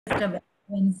of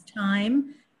everyone's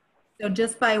time. So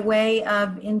just by way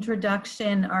of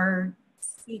introduction, our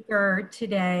speaker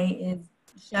today is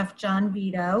Chef John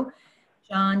Vito.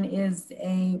 John is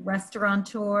a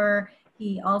restaurateur.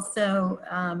 He also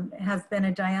has been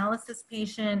a dialysis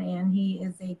patient, and he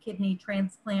is a kidney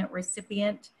transplant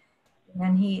recipient.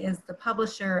 And he is the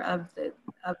publisher of the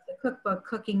cookbook,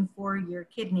 Cooking for Your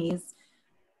Kidneys.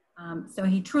 So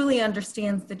he truly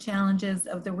understands the challenges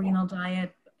of the renal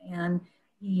diet, and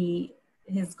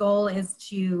his goal is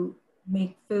to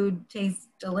make food taste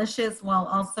delicious while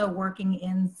also working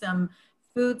in some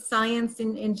food science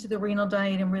into the renal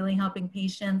diet and really helping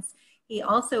patients. He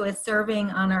also is serving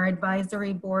on our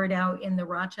advisory board out in the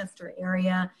Rochester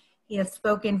area. He has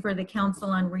spoken for the Council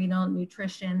on Renal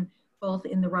Nutrition, both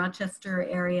in the Rochester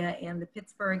area and the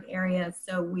Pittsburgh area.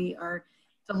 So we are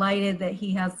delighted that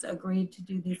he has agreed to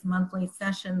do these monthly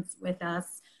sessions with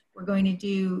us. We're going to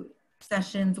do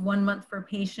sessions 1 month for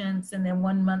patients and then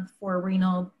 1 month for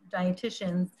renal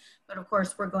dietitians. But of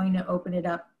course, we're going to open it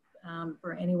up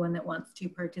for anyone that wants to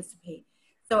participate.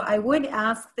 So I would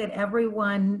ask that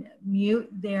everyone mute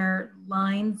their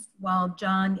lines while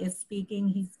John is speaking.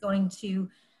 He's going to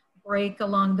break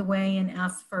along the way and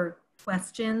ask for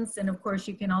questions. And of course,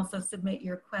 you can also submit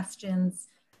your questions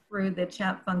through the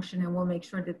chat function, and we'll make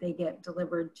sure that they get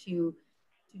delivered to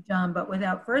John. But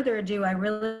without further ado, I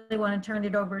really want to turn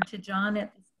it over to John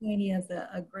at this point. He has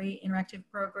a great interactive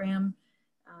program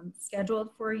scheduled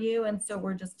for you. And so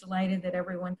we're just delighted that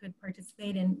everyone could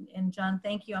participate. And John,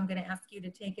 thank you. I'm going to ask you to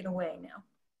take it away now.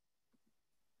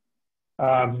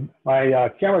 My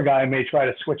camera guy may try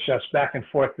to switch us back and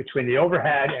forth between the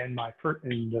overhead and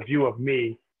the view of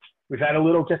me. We've had a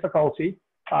little difficulty,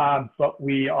 but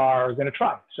we are going to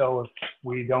try. So if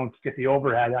we don't get the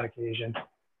overhead on occasion,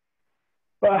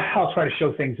 but I'll try to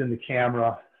show things in the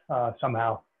camera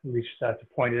somehow, at least to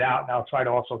point it out, and I'll try to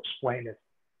also explain it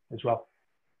as well.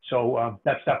 So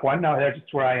that's step one. Now that's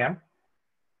where I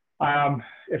am.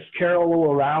 If Carol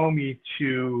will allow me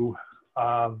to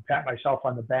pat myself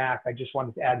on the back, I just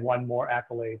wanted to add one more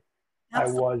accolade.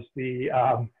 Absolutely.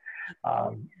 I was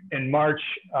in March,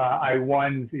 I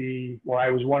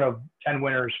was one of 10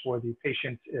 winners for the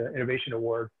Patient Innovation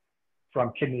Award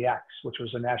from Kidney X, which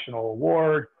was a national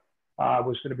award.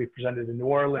 Was going to be presented in New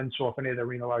Orleans. So if any of the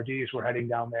renal RDs were heading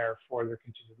down there for their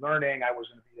continued learning, I was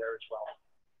going to be there as well.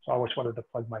 So I just wanted to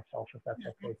plug myself, if that's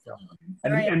okay. So,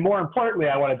 and more importantly,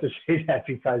 I wanted to say that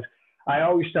because I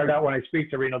always start out when I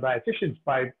speak to renal dietitians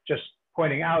by just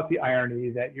pointing out the irony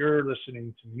that you're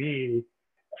listening to me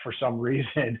for some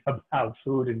reason about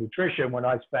food and nutrition when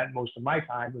I spent most of my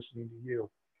time listening to you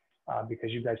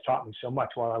because you guys taught me so much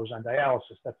while I was on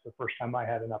dialysis. That's the first time I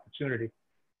had an opportunity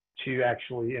to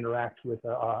actually interact with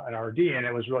an RD, and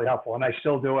it was really helpful. And I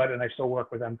still do it, and I still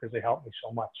work with them because they help me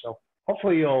so much. So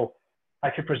hopefully I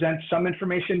can present some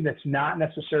information that's not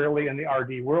necessarily in the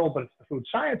RD world, but it's the food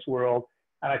science world,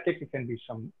 and I think it can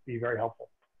be very helpful.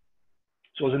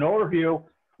 So as an overview,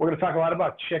 we're going to talk a lot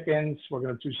about chickens. We're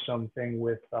going to do something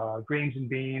with greens and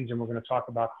beans, and we're going to talk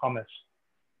about hummus.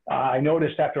 I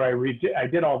noticed after I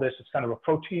did all this, it's kind of a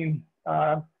protein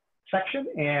section,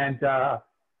 and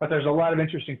but there's a lot of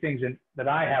interesting things that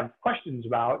I have questions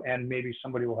about, and maybe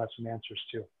somebody will have some answers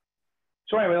too.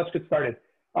 So anyway, let's get started.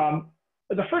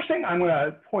 The first thing I'm going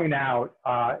to point out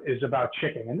is about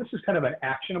chicken, and this is kind of an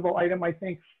actionable item, I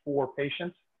think, for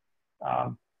patients.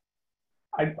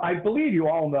 I believe you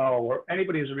all know, or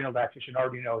anybody who's a renal dietitian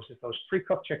already knows, that those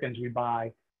pre-cooked chickens we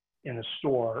buy in the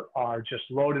store are just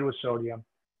loaded with sodium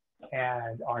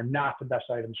and are not the best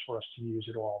items for us to use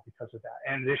at all because of that.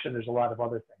 And in addition, there's a lot of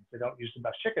other things. They don't use the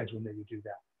best chickens when they do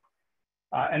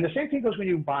that. And the same thing goes when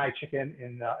you buy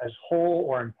chicken as whole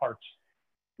or in parts.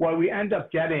 What we end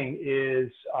up getting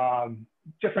is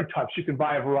different types. You can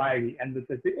buy a variety, and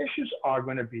the issues are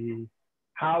going to be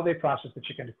how they process the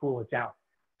chicken to cool it down.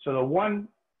 So the one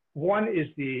is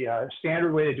the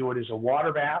standard way to do it is a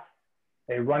water bath.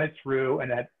 They run it through, and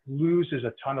that loses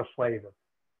a ton of flavor.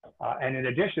 And in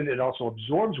addition, it also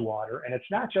absorbs water, and it's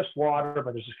not just water,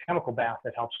 but there's this chemical bath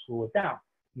that helps cool it down.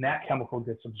 And that chemical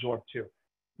gets absorbed too.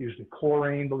 Usually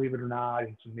chlorine, believe it or not,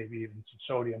 and maybe even some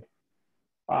sodium.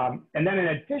 And then in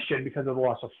addition, because of the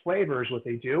loss of flavors, what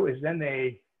they do is then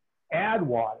they add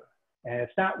water. And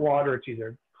it's not water, it's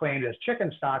either claimed as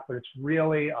chicken stock, but it's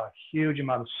really a huge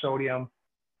amount of sodium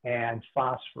and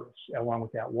phosphorus along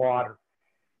with that water.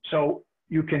 So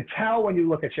you can tell when you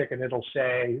look at chicken, it'll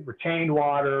say retained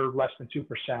water, less than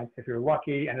 2% if you're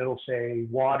lucky, and it'll say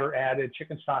water added,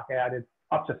 chicken stock added,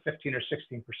 up to 15 or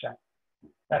 16%.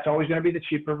 That's always going to be the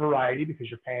cheaper variety because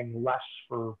you're paying less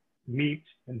for meat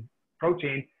and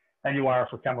protein than you are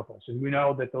for chemicals. And we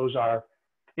know that those are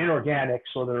inorganic,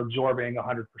 so they're absorbing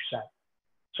 100%.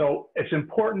 So it's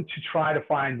important to try to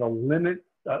find the limit,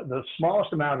 the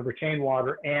smallest amount of retained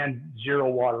water and 0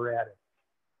 water added.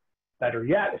 Better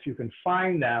yet, if you can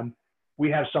find them, we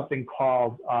have something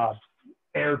called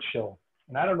air chill.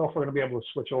 And I don't know if we're going to be able to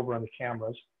switch over on the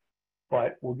cameras,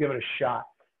 but we'll give it a shot.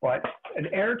 But an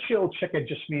air chill chicken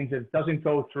just means it doesn't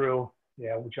go through.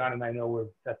 Yeah, John and I know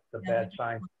that's the bad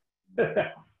sign.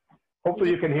 Hopefully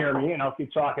you can hear me, and I'll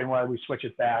keep talking while we switch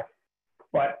it back.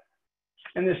 But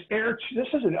in this this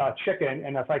is a chicken,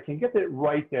 and if I can get it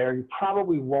right there, you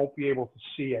probably won't be able to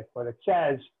see it, but it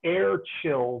says air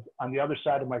chilled on the other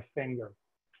side of my finger.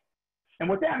 And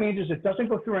what that means is it doesn't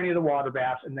go through any of the water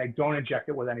baths, and they don't inject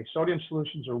it with any sodium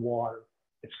solutions or water.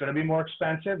 It's going to be more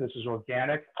expensive. This is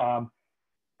organic.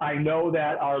 I know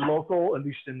that our local, at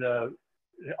least in the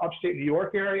upstate New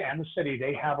York area and the city,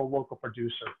 they have a local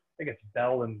producer. I think it's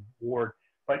Bell and Ward,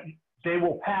 but they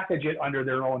will package it under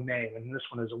their own name. And this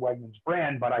one is a Wegmans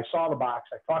brand, but I saw the box.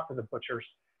 I talked to the butchers.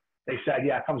 They said,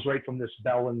 yeah, it comes right from this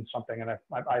Bell and something. And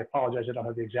I apologize, I don't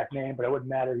have the exact name, but it wouldn't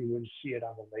matter. You wouldn't see it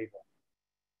on the label.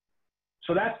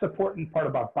 So that's the important part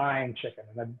about buying chicken.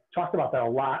 And I've talked about that a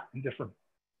lot in different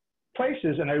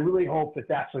places. And I really hope that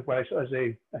that's like what I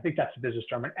think that's the business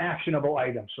term, an actionable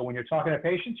item. So when you're talking to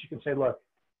patients, you can say, look,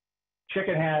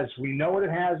 chicken has, we know what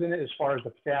it has in it as far as the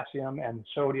potassium and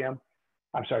sodium.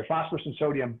 I'm sorry, phosphorus and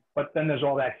sodium, but then there's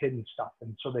all that hidden stuff.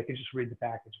 And so they can just read the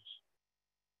packages.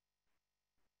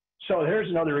 So here's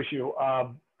another issue.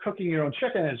 Cooking your own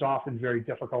chicken is often very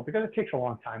difficult because it takes a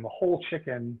long time. A whole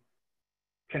chicken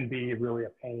can be really a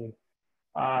pain.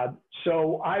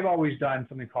 So I've always done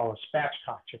something called a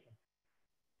spatchcock chicken.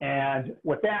 And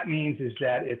what that means is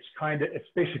that it's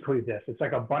basically this. It's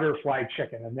like a butterfly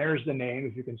chicken. And there's the name,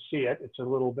 if you can see it. It's a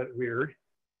little bit weird.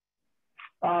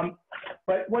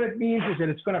 But what it means is that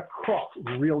it's going to cook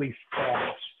really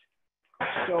fast.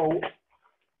 So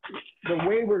the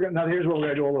way we're going to, now here's what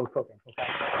we're going to do, a little cooking. Okay.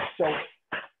 So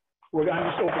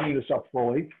I'm just opening this up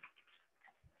fully.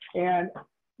 And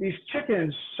these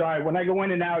chickens, sorry, when I go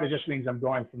in and out, it just means I'm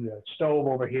going from the stove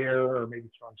over here or maybe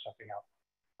throwing something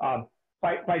out.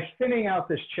 By thinning out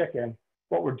this chicken,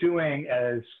 what we're doing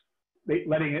is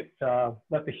letting it,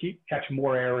 let the heat catch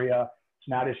more area. It's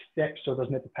not as thick, so it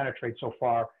doesn't have to penetrate so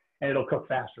far, and it'll cook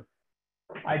faster.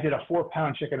 I did a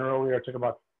 4-pound chicken earlier. It took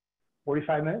about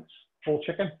 45 minutes, whole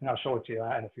chicken, and I'll show it to you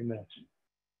in a few minutes.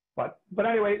 But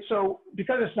anyway, so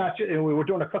because it's not, we're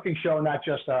doing a cooking show, not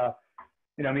just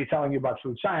me telling you about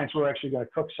food science, we're actually going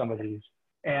to cook some of these.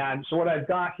 And so what I've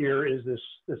got here is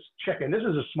this chicken. This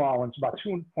is a small one. It's about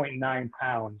 2.9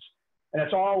 pounds. And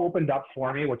it's all opened up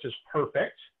for me, which is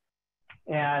perfect.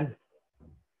 And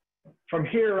from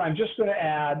here, I'm just going to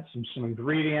add some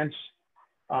ingredients.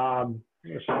 I'm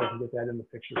going to see if I can get that in the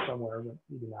picture somewhere, but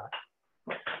maybe not.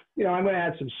 I'm going to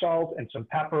add some salt and some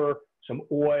pepper, some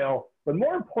oil. But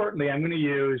more importantly, I'm going to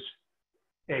use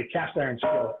a cast iron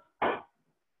skillet.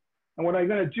 And what I'm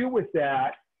going to do with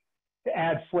that to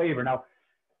add flavor. Now,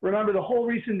 remember, the whole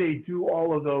reason they do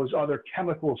all of those other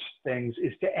chemical things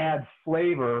is to add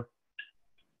flavor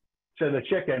to the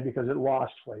chicken because it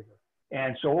lost flavor.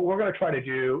 And so what we're going to try to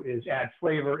do is add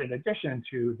flavor in addition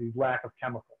to the lack of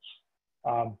chemicals.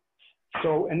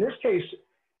 So in this case,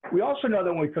 we also know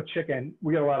that when we cook chicken,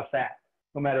 we get a lot of fat,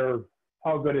 no matter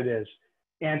how good it is.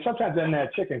 And sometimes then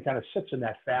that chicken kind of sits in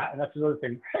that fat. And that's another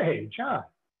thing. Hey, John,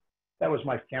 that was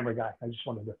my camera guy. I just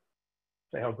wanted to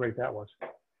say how great that was.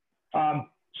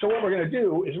 So what we're going to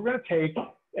do is we're going to take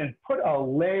and put a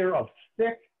layer of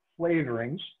thick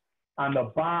flavorings on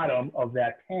the bottom of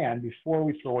that pan before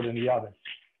we throw it in the oven.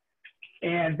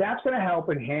 And that's going to help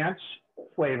enhance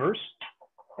flavors,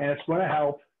 and it's going to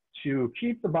help to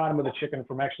keep the bottom of the chicken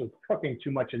from actually cooking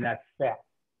too much in that fat.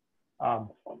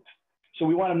 So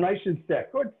we want them nice and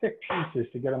thick, good thick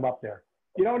pieces to get them up there.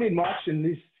 You don't need much. In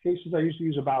these cases, I usually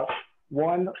use about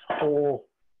 1 whole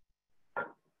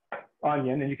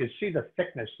onion, and you can see the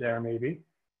thickness there maybe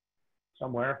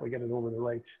somewhere if we get it over the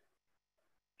right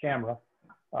camera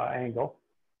angle.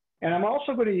 And I'm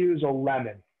also going to use a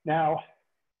lemon. Now,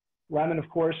 lemon, of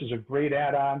course, is a great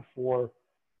add-on for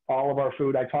all of our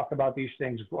food. I talk about these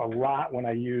things a lot when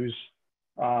I use,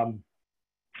 when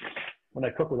I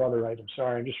cook with other items.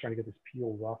 Sorry, I'm just trying to get this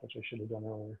peeled off, which I should have done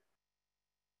earlier.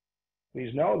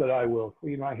 Please know that I will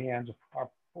clean my hands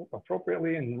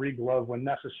appropriately and re-glove when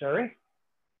necessary.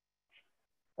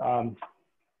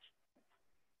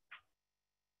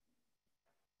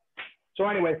 So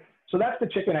anyway, so that's the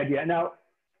chicken idea. Now,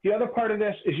 the other part of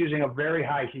this is using a very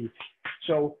high heat.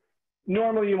 So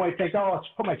normally you might think, oh, let's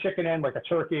put my chicken in like a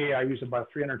turkey. I use about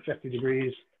 350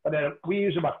 degrees, but then we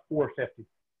use about 450.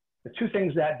 The two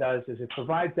things that does is it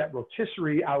provides that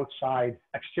rotisserie outside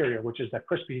exterior, which is that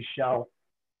crispy shell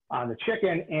on the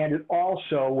chicken, and it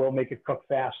also will make it cook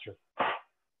faster.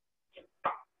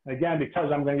 Again,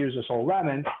 because I'm going to use this whole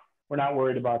lemon, we're not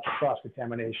worried about the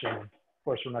cross-contamination. Of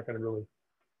course, we're not going to really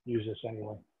use this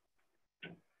anyway.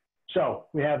 So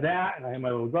we have that, and I have my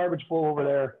little garbage bowl over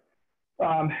there.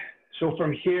 So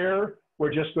from here,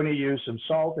 we're just going to use some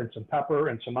salt and some pepper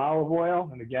and some olive oil.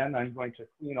 And again, I'm going to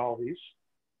clean all these.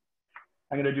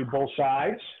 I'm going to do both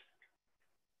sides.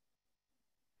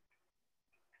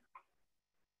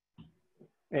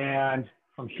 And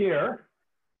from here,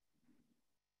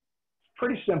 it's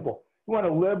pretty simple. You want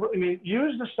to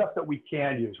use the stuff that we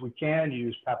can use. We can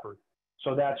use pepper,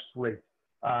 so that's great.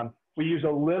 We use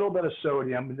a little bit of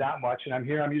sodium, not much, and I'm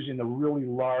using the really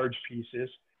large pieces.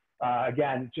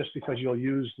 Again, just because you'll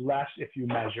use less if you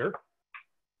measure.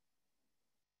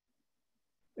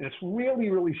 And it's really,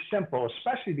 really simple,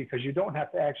 especially because you don't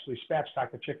have to actually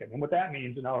spatchcock the chicken. And what that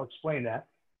means, and I'll explain that,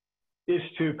 is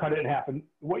to cut it in half. And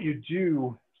what you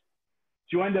do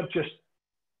is you end up just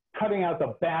cutting out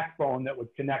the backbone that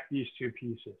would connect these two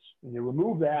pieces. And you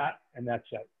remove that, and that's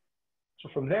it. So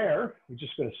from there, we're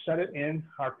just going to set it in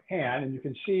our pan. And you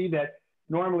can see that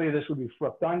normally this would be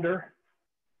flipped under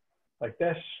like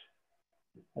this,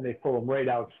 and they pull them right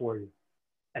out for you.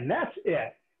 And that's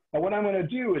it. Now what I'm going to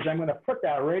do is I'm going to put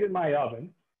that right in my oven,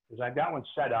 because I've got one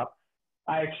set up.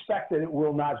 I expect that it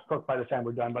will not cook by the time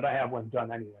we're done, but I have one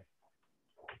done anyway.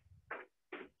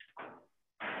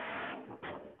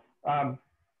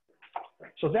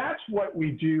 So that's what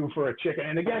we do for a chicken.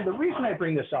 And again, the reason I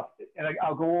bring this up, and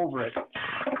I'll go over it,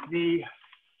 the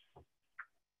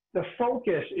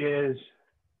focus is,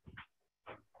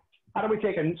 how do we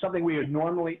take something we would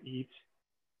normally eat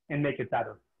and make it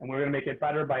better? And we're going to make it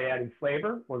better by adding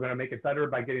flavor. We're going to make it better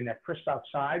by getting that crisp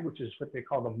outside, which is what they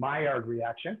call the Maillard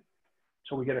reaction.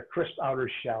 So we get a crisp outer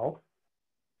shell.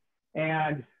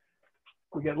 And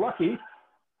we get lucky,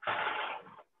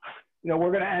 we're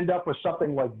going to end up with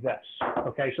something like this.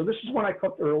 Okay, so this is one I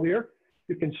cooked earlier.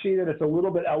 You can see that it's a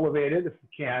little bit elevated, if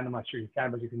you can. I'm not sure you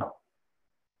can, but you can.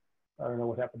 I don't know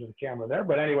what happened to the camera there,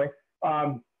 but anyway.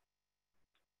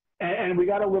 And we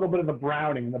got a little bit of the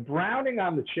browning. The browning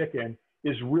on the chicken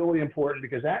is really important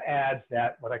because that adds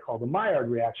that, what I call the Maillard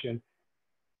reaction,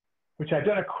 which I've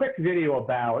done a quick video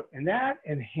about, and that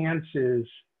enhances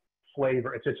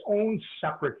flavor. It's its own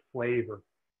separate flavor.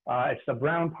 It's the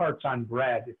brown parts on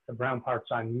bread. It's the brown parts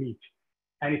on meat,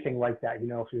 anything like that.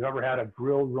 If you've ever had a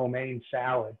grilled romaine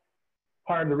salad,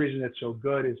 part of the reason it's so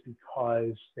good is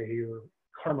because they are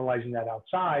caramelizing that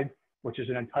outside, which is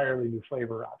an entirely new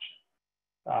flavor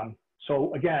option.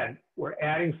 So again, we're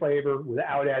adding flavor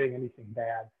without adding anything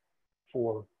bad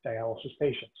for dialysis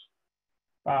patients.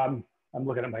 I'm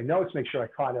looking at my notes, make sure I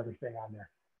caught everything on there.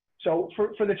 So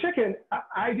for the chicken,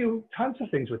 I do tons of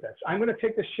things with this. I'm going to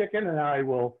take this chicken and I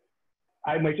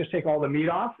might just take all the meat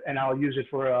off and I'll use it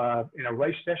for in a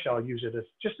rice dish. I'll use it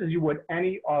just as you would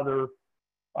any other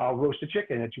roasted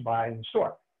chicken that you buy in the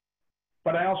store.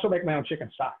 But I also make my own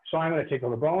chicken stock. So I'm going to take all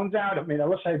the bones out. I mean,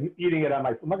 unless I'm eating it I'm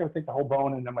not going to take the whole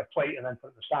bone into my plate and then put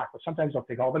it in the stock. But sometimes I'll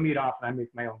take all the meat off and I make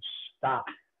my own stock.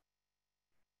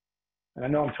 And I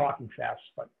know I'm talking fast,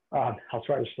 but I'll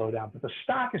try to slow down. But the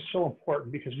stock is so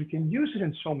important because we can use it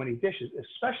in so many dishes,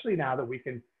 especially now that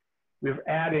we're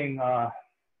adding,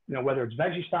 whether it's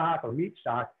veggie stock or meat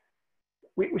stock,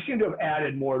 we seem to have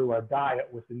added more to our diet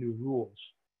with the new rules.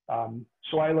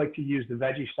 So I like to use the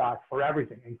veggie stock for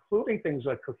everything, including things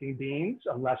like cooking beans,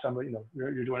 unless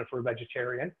you're doing it for a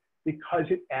vegetarian, because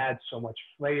it adds so much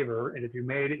flavor. And if you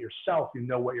made it yourself, you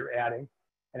know what you're adding.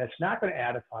 And it's not going to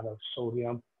add a ton of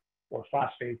sodium or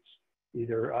phosphates,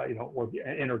 either, or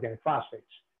inorganic phosphates.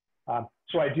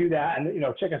 So I do that. And,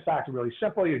 chicken stock is really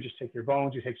simple. You just take your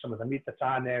bones, you take some of the meat that's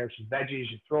on there, some veggies,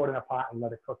 you throw it in a pot and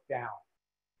let it cook down.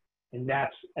 And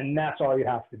that's all you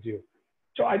have to do.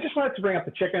 So I just wanted to bring up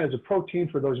the chicken as a protein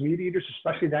for those meat eaters,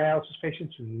 especially dialysis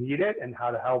patients who need it, and how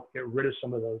to help get rid of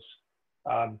some of those,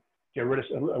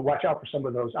 watch out for some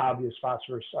of those obvious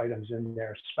phosphorus items in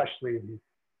there, especially the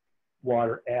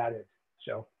water added.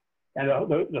 So, and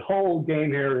the whole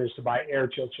game here is to buy air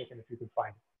chilled chicken if you can find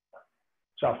it.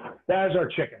 So that is our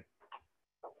chicken.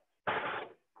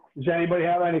 Does anybody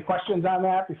have any questions on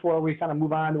that before we kind of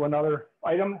move on to another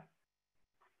item?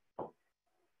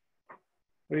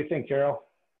 What do you think, Carol?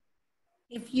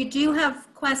 If you do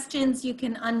have questions, you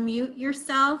can unmute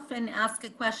yourself and ask a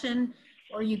question,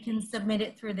 or you can submit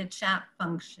it through the chat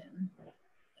function.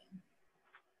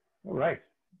 All right.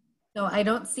 So I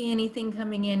don't see anything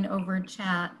coming in over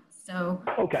chat. So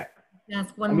okay.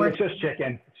 That's one more. It's just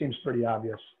chicken. It seems pretty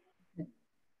obvious.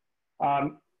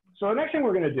 So the next thing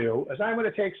we're going to do is I'm going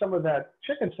to take some of that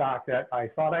chicken stock that I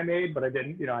thought I made, but I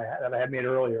didn't, you know, that I had made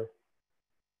earlier.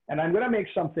 And I'm going to make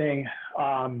something,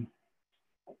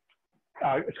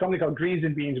 it's something called greens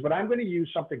and beans, but I'm going to use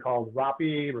something called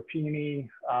rapini,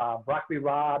 broccoli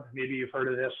rabe. Maybe you've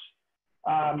heard of this.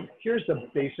 Here's the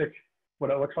basic,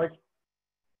 what it looks like.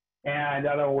 And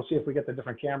I don't know, we'll see if we get the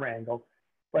different camera angle.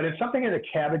 But it's something in the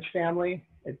cabbage family.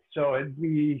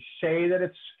 We say that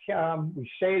it's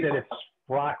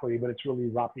broccoli, but it's really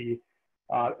rape.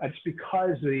 It's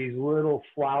because these little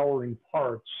flowering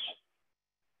parts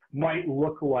might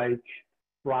look like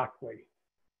broccoli,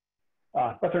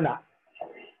 but they're not.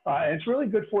 And it's really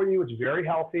good for you. It's very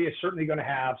healthy. It's certainly going to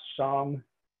have some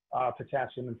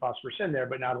potassium and phosphorus in there,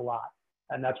 but not a lot.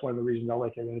 And that's one of the reasons I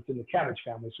like it. And it's in the cabbage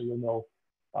family, so you'll know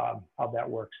how that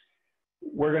works.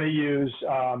 We're going to use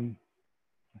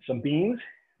some beans.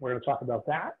 We're going to talk about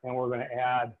that, and we're going to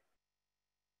add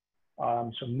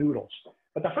some noodles.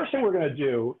 But the first thing we're going to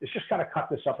do is just kind of cut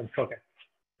this up and cook it.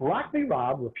 Broccoli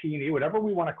rabe, rapini, whatever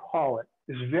we want to call it,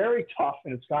 is very tough,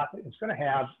 and it's going to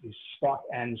have these stalk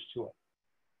ends to it.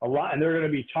 And they're going to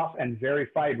be tough and very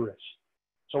fibrous.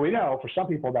 So we know for some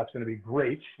people that's going to be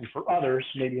great, and for others,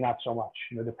 maybe not so much,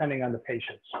 you know, depending on the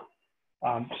patients.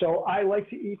 So I like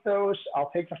to eat those.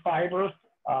 I'll take the fiber,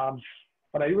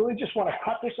 but I really just want to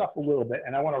cut this up a little bit,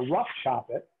 and I want to rough chop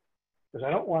it because I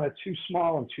don't want it too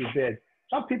small and too big.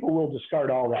 Some people will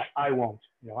discard all that. I won't.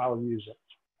 You know, I'll use it.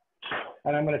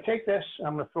 And I'm going to take this, and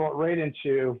I'm going to throw it right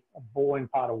into a boiling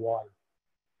pot of water.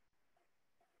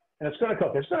 And it's going to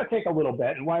cook. It's going to take a little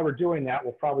bit, and while we're doing that,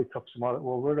 we'll probably cook some other.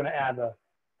 Well, we're going to add the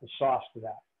sauce to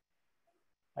that,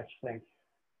 I think.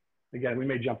 Again, we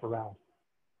may jump around.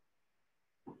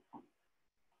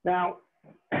 Now,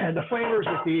 the flavors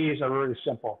with these are really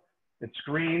simple. It's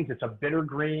greens. It's a bitter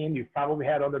green. You've probably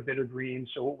had other bitter greens.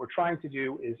 So what we're trying to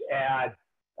do is add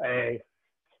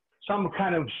some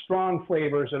kind of strong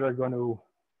flavors that are going to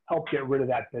help get rid of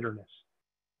that bitterness.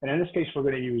 And in this case, we're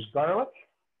going to use garlic,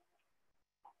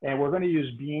 and we're going to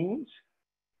use beans,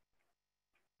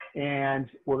 and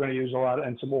we're going to use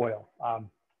and some oil,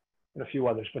 and a few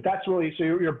others. But that's really, so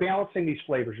you're balancing these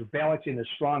flavors. You're balancing the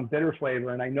strong bitter flavor,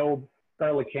 and I know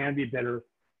garlic can be bitter,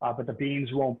 but the beans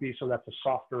won't be, so that's a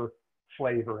softer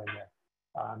flavor in there.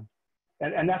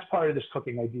 And that's part of this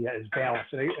cooking idea is balance.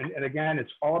 And again,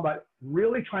 it's all about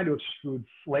really trying to extrude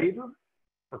flavor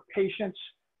for patients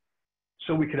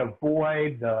so we can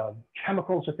avoid the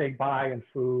chemicals that they buy in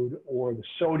food or the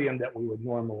sodium that we would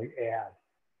normally add.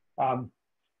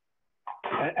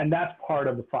 And that's part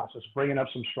of the process, bringing up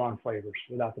some strong flavors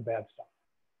without the bad stuff.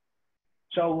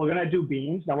 So we're going to do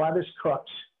beans. Now, while this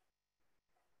cooks,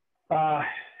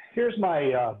 here's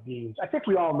my beans. I think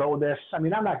we all know this. I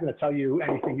mean, I'm not going to tell you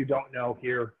anything you don't know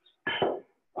here,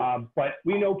 but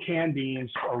we know canned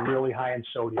beans are really high in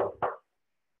sodium.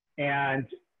 And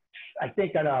I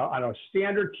think on a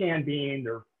standard canned bean,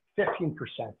 they're 15%.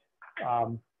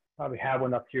 Probably have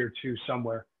one up here too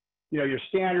somewhere. You know, your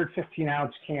standard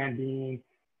 15-ounce canned bean,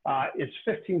 it's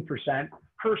 15%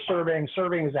 per serving.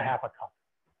 Serving is a half a cup,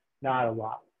 not a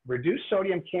lot. Reduced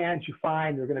sodium cans, you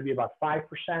find they're going to be about 5%.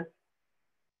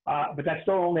 But that's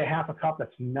still only a half a cup.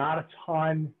 That's not a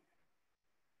ton.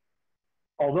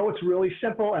 Although it's really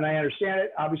simple, and I understand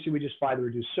it, obviously we just buy the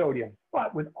reduced sodium.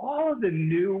 But with all of the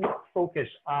new focus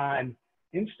on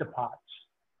Instapots,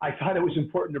 I thought it was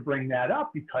important to bring that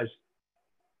up because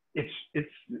it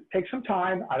takes some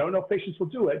time. I don't know if patients will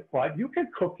do it, but you can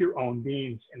cook your own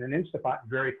beans in an Instapot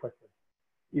very quickly.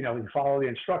 You know, you follow the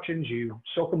instructions, you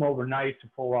soak them overnight to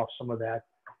pull off some of that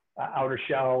outer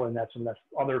shell and some of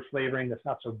that other flavoring that's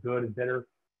not so good and bitter.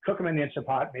 Cook them in the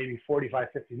Instapot, maybe 45,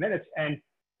 50 minutes. And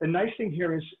the nice thing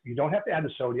here is you don't have to add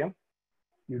the sodium.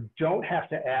 You don't have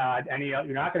to add any, you're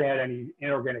not going to add any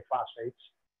inorganic phosphates.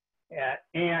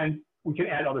 And we can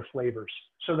add other flavors.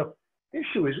 So the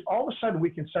issue is all of a sudden we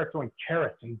can start throwing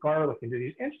carrots and garlic into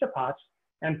these Instapots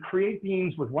and create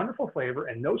beans with wonderful flavor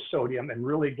and no sodium and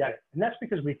really get it. And that's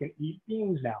because we can eat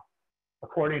beans now,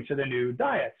 according to the new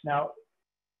diets. Now,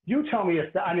 you tell me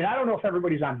if, I mean, I don't know if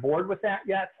everybody's on board with that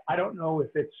yet. I don't know if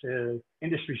it's an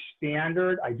industry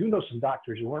standard. I do know some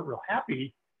doctors who weren't real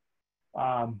happy,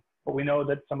 but we know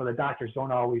that some of the doctors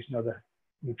don't always know the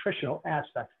nutritional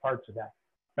aspects, parts of that.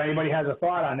 If anybody has a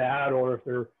thought on that, or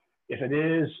if it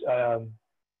is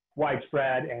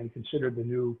widespread and considered the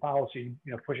new policy,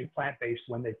 you know, pushing plant-based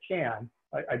when they can,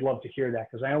 I'd love to hear that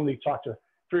because I only talked to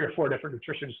 3 or 4 different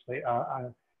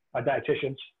nutritionists,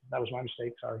 dietitians. That was my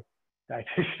mistake, sorry.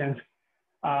 Dietitians,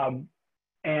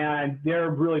 and they're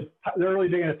really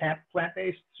big into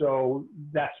plant-based, so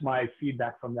that's my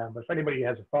feedback from them. But if anybody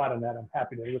has a thought on that, I'm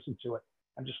happy to listen to it.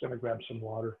 I'm just going to grab some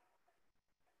water.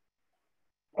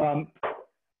 And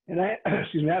I,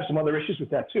 excuse me, I have some other issues with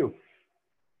that too.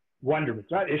 Wonderments,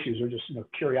 not issues, they're just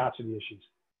curiosity issues.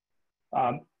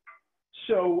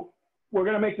 So we're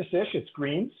going to make this dish. It's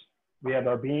greens. We have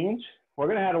our beans. We're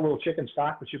going to add a little chicken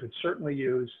stock, but you could certainly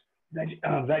use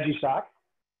veggie stock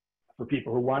for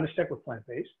people who want to stick with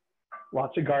plant-based.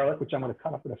 Lots of garlic, which I'm going to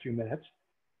cut up in a few minutes.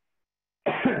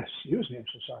 Excuse me, I'm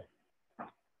so sorry.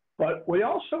 But we're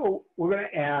going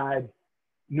to add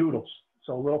noodles,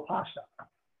 so a little pasta.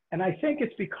 And I think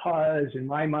it's because, in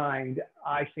my mind,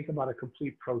 I think about a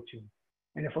complete protein.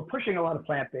 And if we're pushing a lot of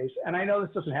plant-based, and I know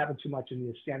this doesn't happen too much in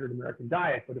the standard American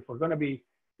diet, but if you're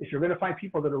going to find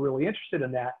people that are really interested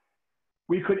in that,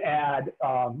 we could add,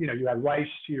 you add rice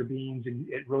to your beans, and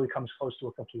it really comes close to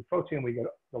a complete protein. We get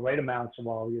the right amounts of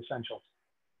all the essentials.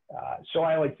 So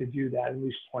I like to do that, at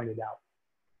least point it out.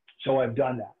 So I've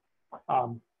done that.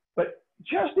 But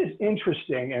just as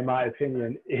interesting, in my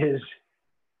opinion, is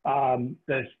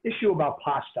the issue about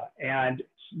pasta. And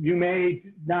you may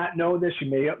not know this,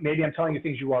 maybe I'm telling you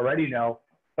things you already know,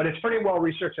 but it's pretty well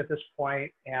researched at this point,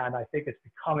 and I think it's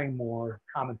becoming more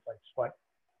commonplace. But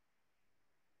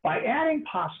by adding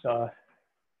pasta,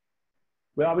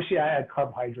 well, obviously I add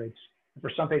carbohydrates.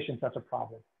 For some patients, that's a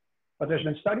problem. But there's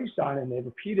been studies done, and they've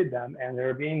repeated them, and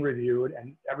they're being reviewed,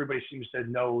 and everybody seems to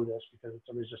know this because it's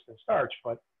a resistant starch.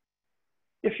 But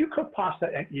if you cook pasta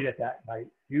and eat it that night,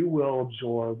 you will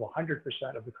absorb 100%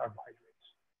 of the carbohydrates.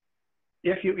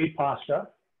 If you eat pasta,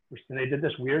 and they did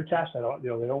this weird test, I don't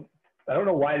know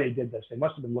why they did this. They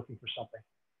must have been looking for something.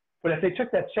 But if they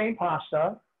took that same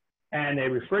pasta and they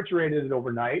refrigerated it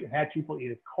overnight and had people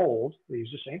eat it cold, they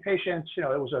used the same patients. It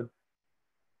was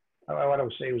I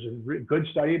would say it was a good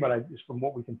study, but just from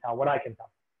what I can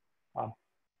tell.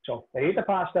 So they ate the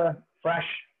pasta fresh,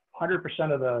 100%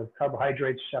 of the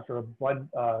carbohydrates after a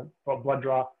blood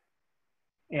draw,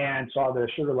 and saw the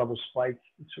sugar levels spike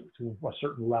to a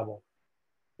certain level.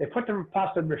 They put the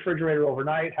pasta in the refrigerator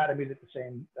overnight, had them eat it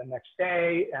the next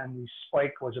day, and the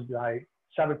spike was about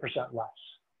 7% less.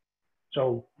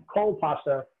 So cold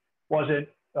pasta wasn't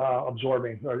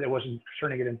absorbing, or it wasn't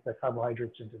turning it into the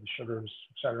carbohydrates, into the sugars,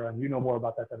 et cetera. And you know more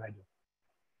about that than I do.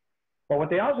 But what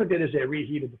they also did is they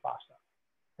reheated the pasta.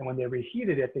 And when they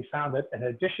reheated it, they found that an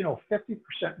additional 50%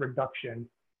 reduction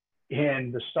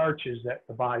in the starches that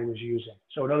the body was using.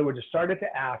 So in other words, it started to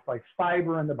act like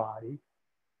fiber in the body.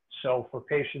 So for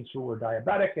patients who were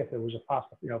diabetic, if there was a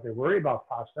pasta, if they're worried about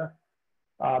pasta,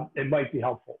 it might be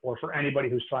helpful. Or for anybody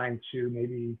who's trying to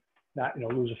maybe not,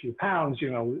 lose a few pounds,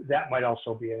 that might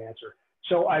also be an answer.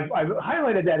 So I've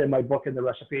highlighted that in my book in the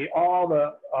recipe, one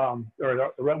of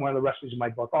the recipes in my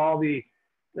book, all the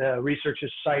research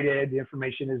is cited, the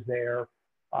information is there.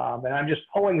 And I'm just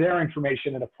pulling their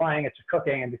information and applying it to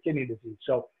cooking and to kidney disease.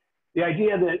 So the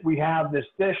idea that we have this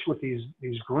dish with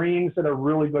these greens that are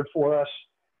really good for us,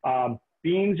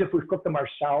 beans, if we cook them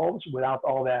ourselves without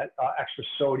all that extra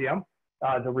sodium,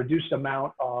 the reduced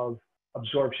amount of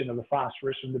absorption of the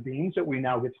phosphorus from the beans that we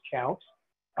now get to count,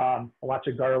 lots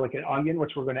of garlic and onion,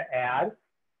 which we're going to add.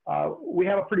 We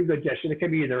have a pretty good dish, and it can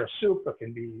be either a soup, it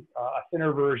can be a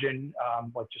thinner version,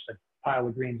 like just a pile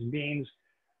of greens and beans,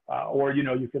 or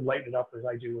you could lighten it up as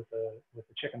I do with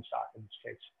the chicken stock in this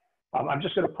case. I'm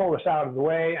just going to pull this out of the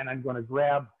way, and I'm going to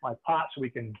grab my pot so we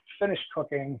can finish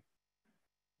cooking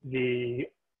the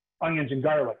onions and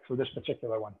garlic for this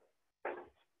particular one.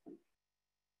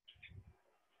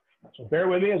 So bear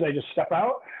with me as I just step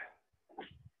out,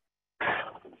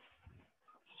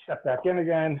 step back in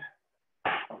again.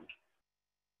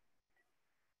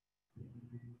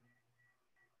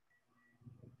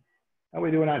 How are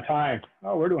we doing on time?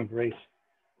 Oh, we're doing great.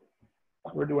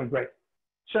 We're doing great.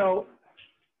 So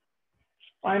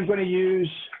I'm going to use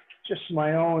just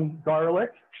my own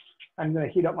garlic. I'm going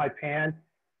to heat up my pan.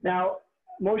 Now,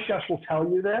 most chefs will tell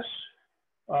you this.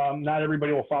 Not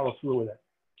everybody will follow through with it.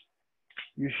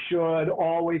 You should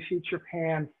always heat your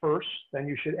pan first. Then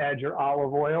you should add your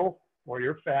olive oil or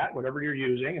your fat, whatever you're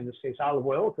using. In this case, olive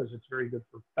oil, because it's very good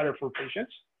better for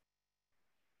patients.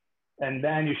 And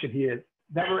then you should heat it.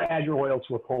 Never add your oil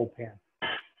to a cold pan.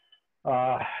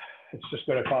 It's just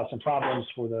going to cause some problems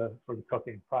for the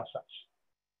cooking process.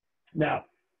 Now,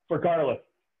 for garlic,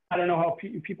 I don't know how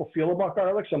people feel about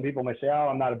garlic. Some people may say, oh,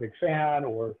 I'm not a big fan,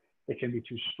 or it can be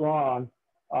too strong.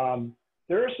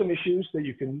 There are some issues that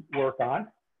you can work on.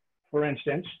 For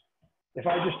instance, if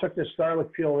I just took this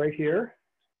garlic peel right here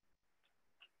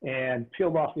and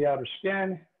peeled off the outer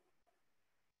skin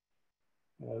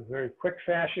in a very quick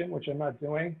fashion, which I'm not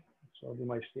doing, so I'll do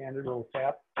my standard little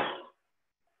tap.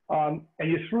 And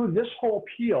you threw this whole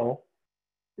peel,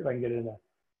 see if I can get it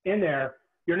in there,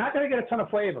 you're not going to get a ton of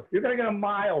flavor. You're going to get a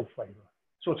mild flavor.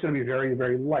 So it's going to be very,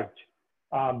 very light,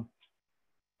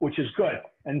 which is good.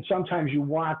 And sometimes you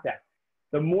want that.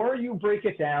 The more you break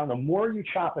it down, the more you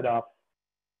chop it up,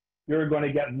 you're going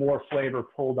to get more flavor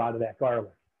pulled out of that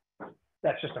garlic.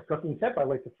 That's just a cooking tip. I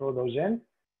like to throw those in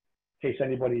case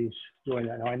anybody's doing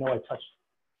that. Now, I know I touched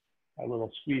my little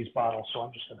squeeze bottle, so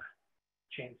I'm just going to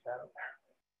change that up there.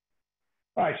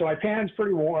 All right, so my pan's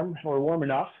pretty warm, or warm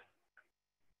enough.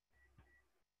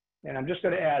 And I'm just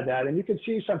going to add that. And you can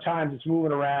see sometimes it's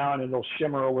moving around and it'll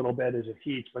shimmer a little bit as it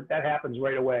heats, but that happens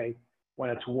right away when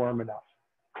it's warm enough.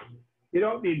 You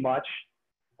don't need much.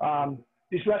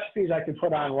 These recipes I can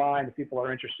put online if people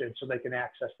are interested so they can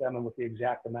access them and with the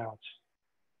exact amounts.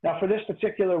 Now for this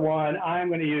particular one,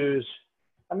 I'm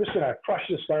just going to crush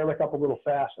this garlic up a little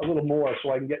more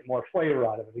so I can get more flavor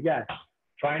out of it. Again,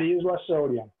 trying to use less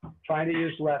sodium, trying to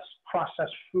use less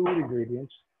processed food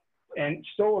ingredients, and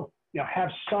still have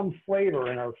some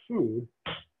flavor in our food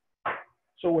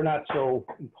so we're not so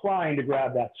inclined to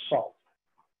grab that salt.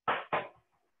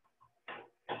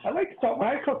 When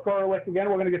I cook garlic, again,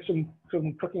 we're going to get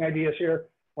some cooking ideas here.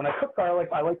 When I cook garlic,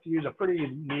 I like to use a pretty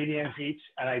medium heat,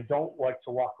 and I don't like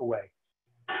to walk away.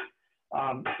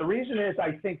 The reason is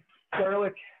I think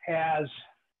garlic has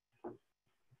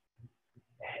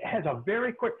a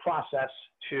very quick process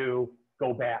to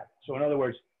go bad. So in other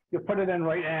words, you put it in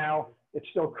right now, it's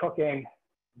still cooking,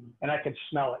 and I can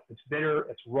smell it. It's bitter,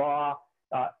 it's raw.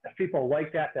 If people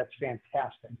like that, that's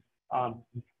fantastic.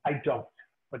 I don't,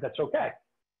 but that's okay.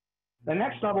 The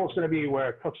next level is going to be where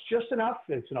it cooks just enough,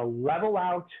 it's going to level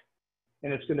out,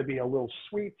 and it's going to be a little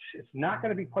sweet. It's not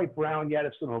going to be quite brown yet.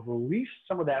 It's going to release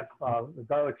some of that the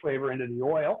garlic flavor into the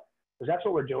oil, because that's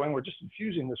what we're doing. We're just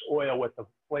infusing this oil with the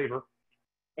flavor,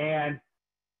 and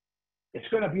it's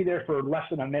going to be there for less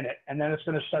than a minute, and then it's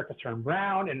going to start to turn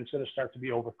brown, and it's going to start to be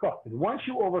overcooked. And once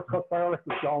you overcook garlic,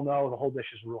 which you all know, the whole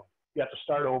dish is ruined. You have to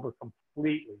start over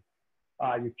completely.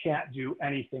 You can't do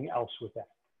anything else with that,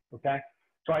 okay?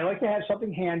 So I like to have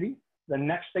something handy. The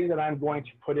next thing that I'm going to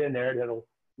put in there that'll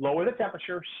lower the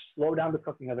temperature, slow down the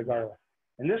cooking of the garlic.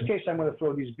 In this case, I'm going to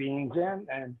throw these beans in,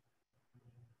 and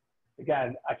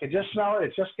again, I can just smell it.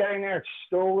 It's just getting there. It's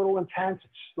still a little intense.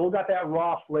 It's still got that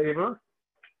raw flavor.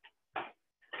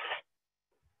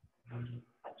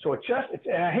 So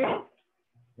and I hate,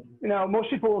 most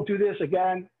people will do this.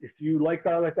 Again, if you like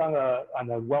garlic on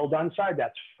the well done side,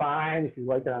 that's fine. If you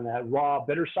like it on that raw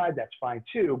bitter side, that's fine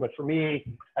too. But for me,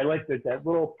 I like that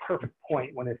little perfect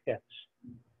point when it hits.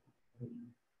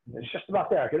 It's just about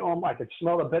there. I could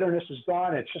smell the bitterness is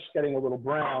gone. It's just getting a little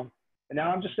brown. And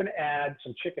now I'm just going to add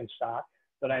some chicken stock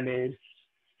that I made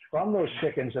from those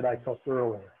chickens that I cooked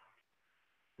earlier.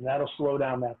 And that'll slow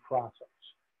down that process.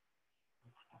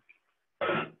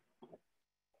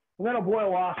 And that'll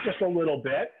boil off just a little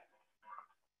bit.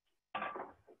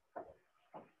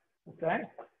 Okay.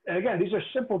 And again, these are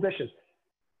simple dishes.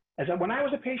 When I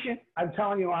was a patient, I'm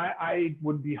telling you, I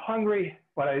would be hungry,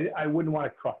 but I wouldn't want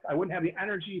to cook. I wouldn't have the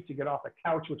energy to get off the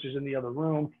couch, which is in the other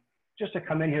room, just to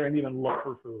come in here and even look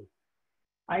for food.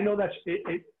 I know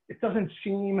it doesn't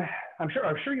seem, I'm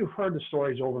sure you've heard the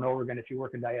stories over and over again if you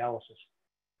work in dialysis,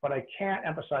 but I can't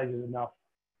emphasize it enough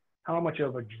how much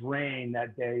of a drain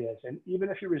that day is. And even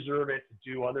if you reserve it to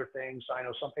do other things, I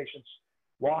know some patients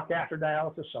walk after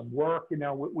dialysis, some work,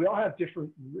 we all have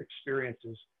different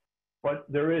experiences, but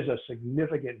there is a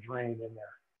significant drain in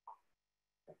there.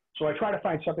 So I try to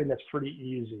find something that's pretty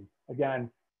easy. Again,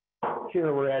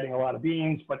 here we're adding a lot of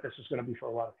beans, but this is going to be for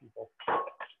a lot of people.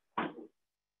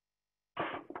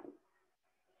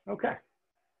 Okay.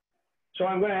 So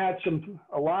I'm going to add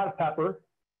a lot of pepper.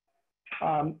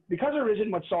 Because there isn't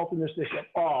much salt in this dish at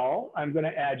all, I'm going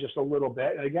to add just a little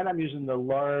bit. And again, I'm using the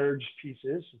large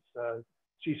pieces. It's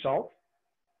sea salt.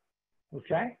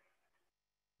 Okay.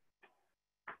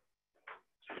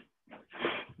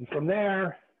 And from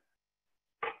there,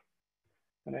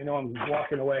 and I know I'm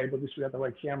walking away, but at least we got the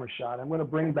right camera shot. I'm going to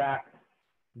bring back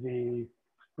the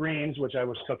greens, which I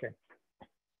was cooking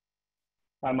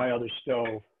on my other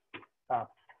stove,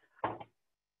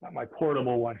 not my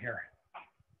portable one here.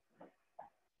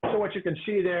 So what you can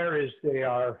see there is they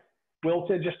are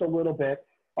wilted just a little bit.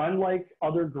 Unlike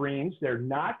other greens, they're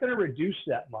not going to reduce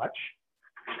that much.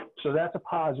 So that's a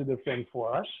positive thing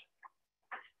for us.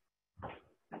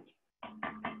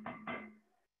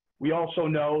 We also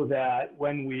know that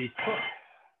when we cook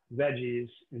veggies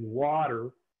in water,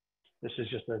 this is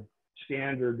just a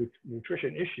standard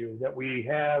nutrition issue, that we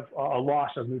have a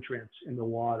loss of nutrients in the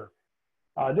water.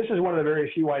 This is one of the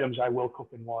very few items I will cook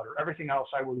in water. Everything else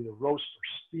I will either roast or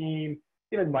steam,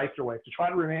 even microwave, to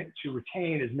try to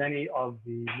retain as many of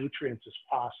the nutrients as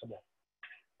possible.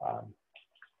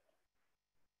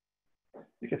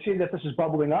 You can see that this is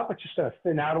bubbling up. It's just going to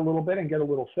thin out a little bit and get a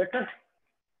little thicker.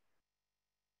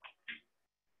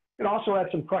 You can also add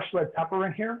some crushed red pepper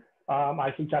in here.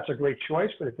 I think that's a great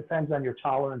choice, but it depends on your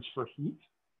tolerance for heat.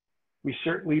 We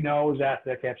certainly know that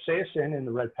the capsaicin in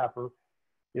the red pepper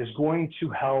is going to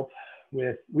help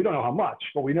with, we don't know how much,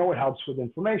 but we know it helps with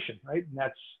inflammation, right? And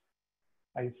that's,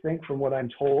 I think from what I'm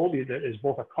told, it is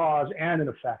both a cause and an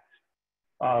effect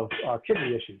of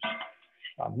kidney issues.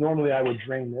 Normally I would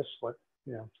drain this, but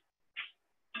you know,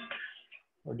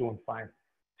 we're doing fine.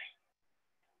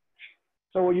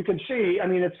 So you can see, I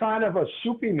mean, it's kind of a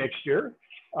soupy mixture.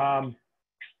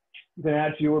 You can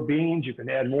add fewer beans. You can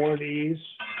add more of these,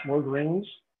 more greens,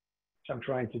 which I'm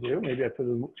trying to do. Maybe I put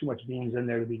too much beans in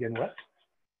there to begin with.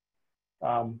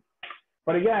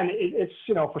 But again, it's,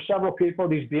 you know, for several people,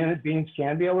 these beans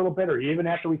can be a little bitter, even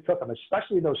after we cook them,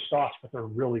 especially those stalks, but they're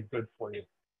really good for you.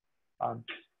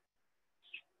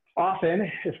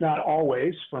 Often, if not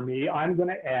always, for me, I'm going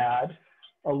to add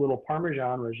a little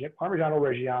Parmigiano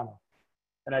Reggiano.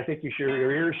 And I think your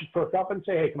ears should perk up and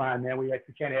say, hey, come on, man, we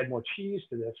can't add more cheese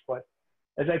to this. But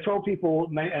as I told people,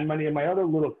 and many of my other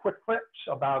little quick clips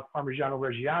about Parmigiano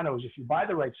Reggiano is if you buy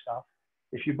the right stuff,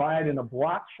 if you buy it in a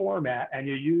block format and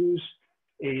you use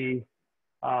a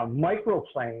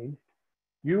microplane,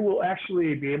 you will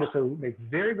actually be able to make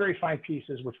very, very fine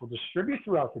pieces, which will distribute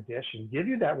throughout the dish and give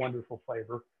you that wonderful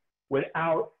flavor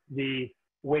without the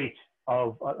weight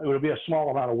of, it will be a small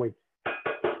amount of weight.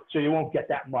 So you won't get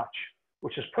that much,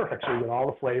 which is perfect. So you get all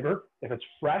the flavor. If it's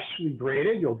freshly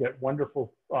grated, you'll get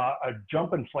wonderful, a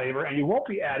jump in flavor, and you won't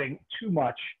be adding too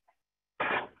much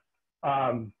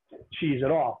cheese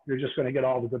at all. You're just going to get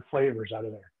all the good flavors out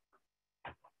of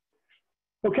there.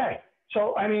 Okay,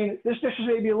 so I mean, this dish is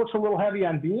maybe, it looks a little heavy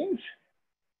on beans,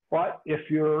 but if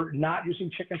you're not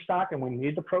using chicken stock and we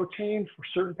need the protein for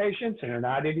certain patients and they're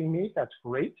not eating meat, that's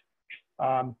great.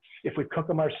 If we cook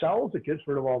them ourselves, it gets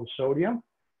rid of all the sodium,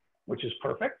 which is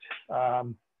perfect.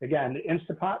 Again, the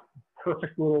Instant Pot,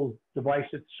 perfect little device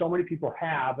that so many people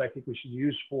have, I think we should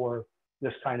use for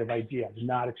this kind of idea. It's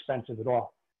not expensive at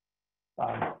all.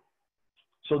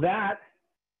 So that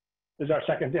is our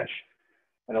second dish.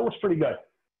 And it looks pretty good.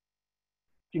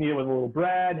 You can eat it with a little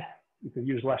bread. You could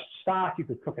use less stock. You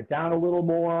could cook it down a little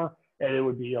more, and it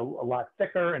would be a lot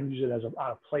thicker, and use it as on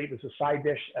a plate as a side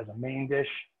dish, as a main dish,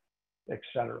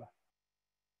 etc.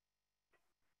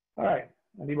 All right.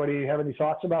 Anybody have any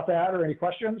thoughts about that or any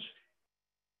questions?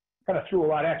 Kind of threw a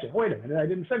lot at you. Wait a minute, I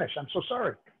didn't finish. I'm so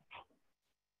sorry.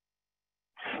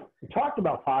 We talked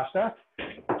about pasta.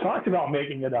 We talked about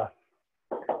making it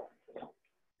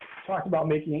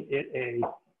a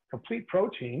complete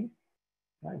protein.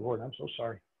 My Lord, I'm so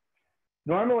sorry.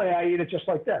 Normally I eat it just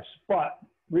like this, but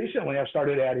recently I've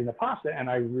started adding the pasta and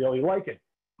I really like it,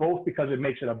 both because it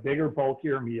makes it a bigger,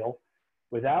 bulkier meal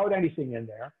without anything in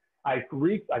there. I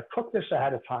cooked this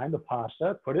ahead of time, the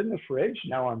pasta, put it in the fridge.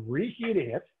 Now I'm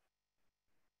reheating it.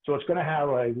 So it's going to have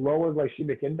a lower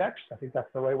glycemic index. I think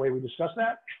that's the right way we discussed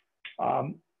that,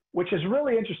 which is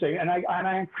really interesting. And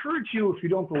I encourage you, if you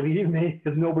don't believe me,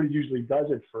 because nobody usually does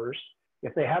it first,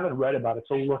 if they haven't read about it,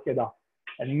 so look it up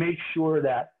and make sure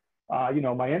that, you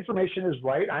know, my information is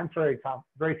right. I'm very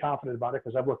confident about it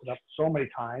because I've looked it up so many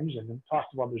times and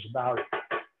talked to others about it.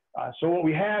 So what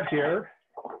we have here,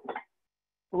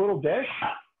 a little dish.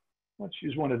 Let's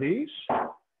use one of these.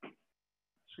 Let's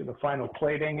get the final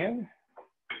plating in.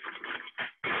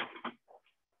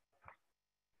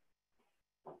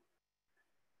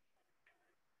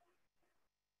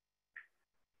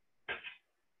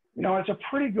 You know, it's a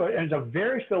pretty good, and it's a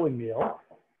very filling meal,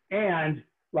 and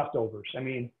leftovers. I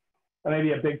mean, that may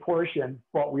be a big portion,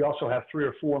 but we also have 3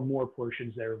 or 4 more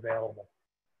portions that are available.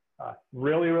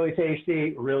 Really, really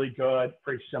tasty, really good,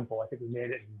 pretty simple. I think we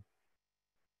made it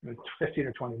in 15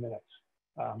 or 20 minutes.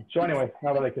 So anyway,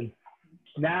 now that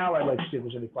now I'd like to see if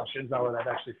there's any questions now that I've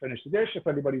actually finished the dish, if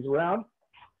anybody's around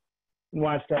and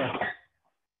wants to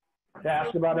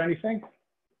ask about anything.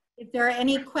 If there are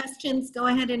any questions, go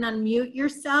ahead and unmute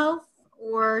yourself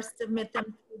or submit them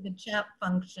through the chat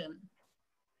function.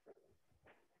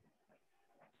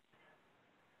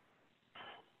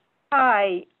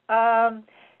 Hi,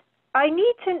 I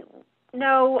need to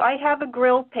know, I have a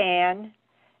grill pan,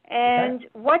 and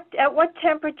Okay. at what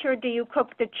temperature do you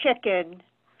cook the chicken,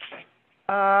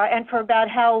 and for about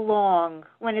how long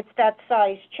when it's that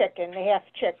size chicken, the half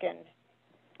chicken?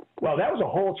 Well, that was a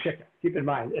whole chicken. Keep in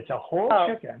mind, it's a whole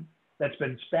chicken that's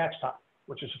been spatchcocked,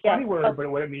 which is a funny word, but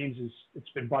what it means is it's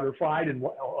been butterflied and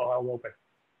oil open.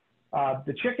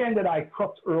 The chicken that I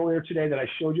cooked earlier today that I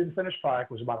showed you the finished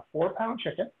product was about a 4-pound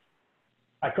chicken.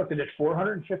 I cooked it at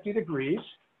 450 degrees,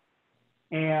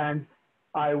 and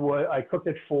I cooked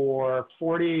it for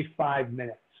 45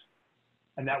 minutes,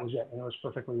 and that was it. And it was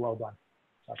perfectly well done,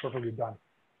 perfectly done.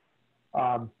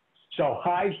 So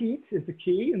high heat is the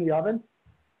key in the oven,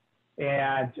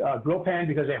 and grill pan,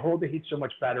 because they hold the heat so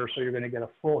much better. So you're going to get a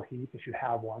full heat if you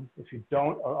have one. If you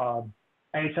don't,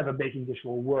 any type of baking dish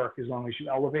will work as long as you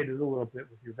elevate it a little bit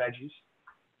with your veggies,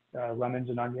 lemons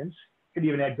and onions. You could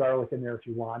even add garlic in there if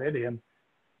you wanted. And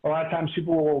a lot of times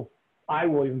I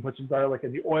will even put some garlic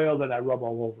in the oil that I rub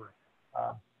all over it.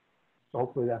 So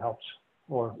hopefully that helps,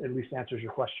 or at least answers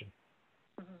your question.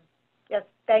 Mm-hmm. Yes,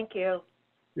 thank you.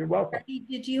 You're welcome.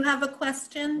 Did you have a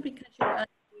question? Because you're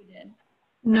unmuted.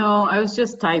 No, I was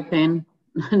just typing.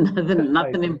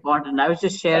 nothing important. I was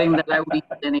just sharing that I would eat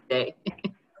it any day.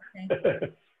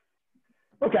 Okay.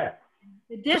 Okay.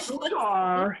 The dish Those looks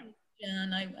are, delicious,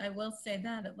 Jen. I will say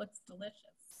that. It looks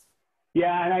delicious.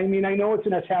 yeah, and I mean, I know it's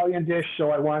an Italian dish,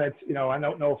 so I wanted, you know, I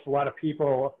don't know if a lot of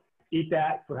people eat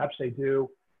that. Perhaps they do.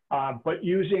 But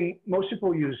most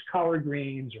people use collard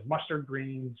greens or mustard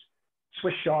greens,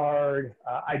 Swiss chard.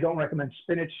 I don't recommend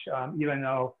spinach, even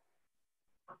though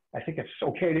I think it's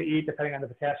okay to eat depending on the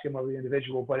potassium of the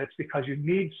individual, but it's because you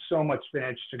need so much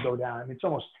spinach to go down. I mean, it's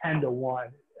almost 10 to 1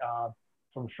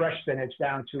 from fresh spinach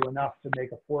down to enough to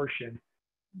make a portion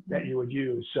that you would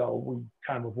use. So we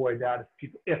kind of avoid that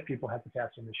if people have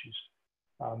potassium issues.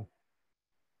 Yeah.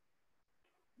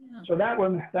 So that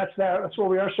one, that's where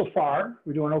we are so far.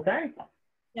 We're doing okay?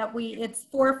 Yeah, it's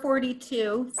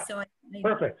 4:42, so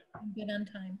Perfect. I'm good on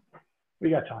time.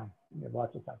 We got time. We have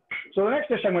lots of time. So the next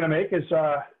dish I'm going to make is,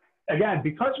 again,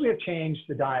 because we have changed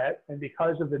the diet and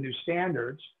because of the new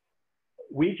standards,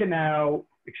 we can now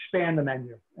expand the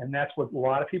menu. And that's what a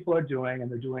lot of people are doing, and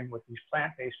they're doing with these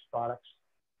plant-based products.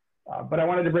 But I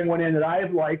wanted to bring one in that I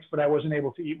have liked, but I wasn't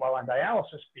able to eat while on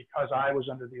dialysis because I was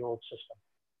under the old system.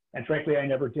 And frankly, I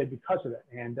never did because of it.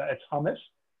 And it's hummus.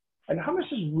 And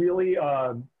hummus is really,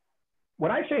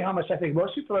 when I say hummus, I think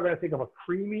most people are going to think of a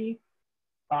creamy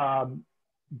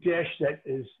dish that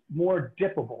is more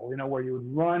dippable, you know, where you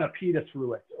would run a pita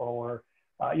through it, or,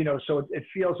 you know, so it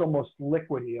feels almost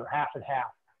liquidy or half and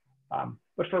half.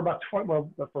 But for about for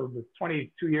the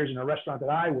 22 years in a restaurant that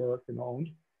I worked and owned,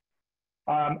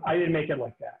 I didn't make it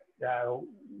like that.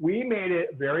 We made it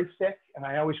very thick, and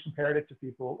I always compared it to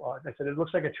people. I said, it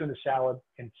looks like a tuna salad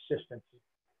consistency.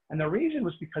 And the reason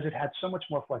was because it had so much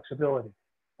more flexibility.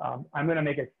 I'm going to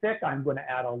make it thick. I'm going to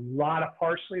add a lot of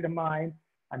parsley to mine.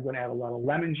 I'm going to add a lot of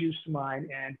lemon juice to mine,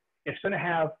 and it's going to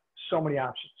have so many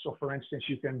options. So for instance,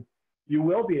 you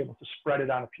will be able to spread it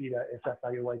on a pita if that's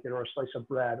how you like it, or a slice of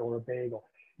bread or a bagel.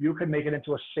 You can make it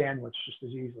into a sandwich just as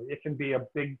easily. It can be a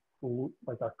big,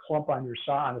 like a clump on the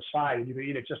side, and you can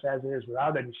eat it just as it is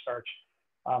without any starch.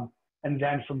 And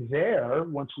then from there,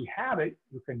 once we have it,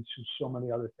 you can do so many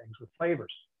other things with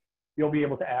flavors. You'll be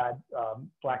able to add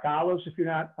black olives if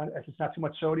it's not too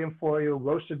much sodium for you,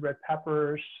 roasted red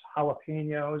peppers,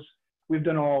 jalapenos. We've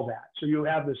done all that. So you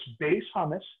have this base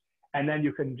hummus, and then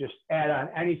you can just add on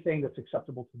anything that's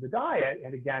acceptable to the diet.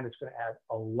 And again, it's going to add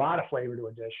a lot of flavor to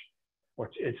a dish, or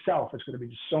itself. It's going to be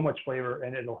just so much flavor,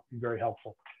 and it'll be very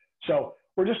helpful. So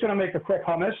we're just going to make a quick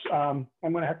hummus. I'm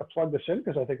going to have to plug this in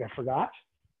because I think I forgot.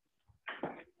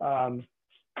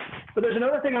 But there's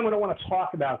another thing I'm going to want to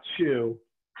talk about too.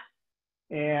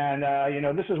 And, you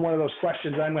know, this is one of those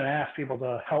questions I'm going to ask people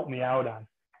to help me out on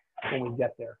when we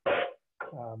get there.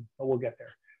 But we'll get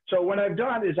there. So what I've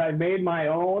done is I've made my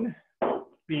own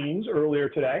beans earlier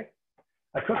today.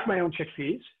 I cooked my own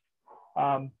chickpeas.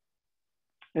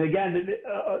 And again,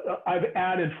 I've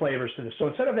added flavors to this. So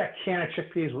instead of that can of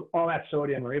chickpeas with all that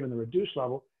sodium or even the reduced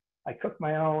level, I cooked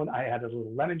my own. I added a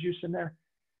little lemon juice in there.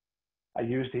 I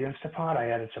used the Instapot. I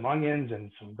added some onions and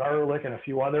some garlic and a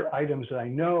few other items that I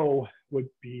know would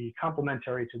be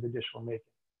complementary to the dish we're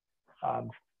making.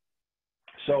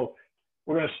 So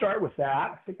we're going to start with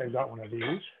that. I think I've got one of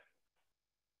these.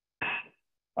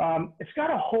 It's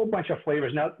got a whole bunch of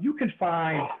flavors. Now, you can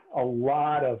find a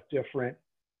lot of different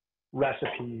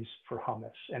recipes for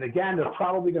hummus. And again, they're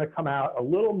probably going to come out a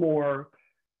little more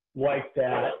like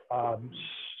that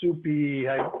soupy,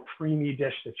 creamy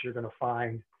dish that you're going to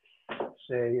find,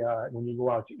 say, when you go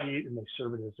out to eat and they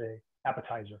serve it as an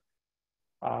appetizer.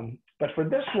 But for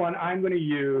this one, I'm going to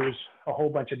use a whole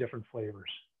bunch of different flavors.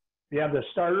 You have the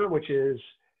starter, which is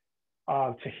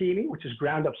tahini, which is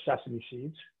ground up sesame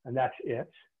seeds, and that's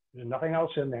it. There's nothing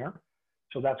else in there,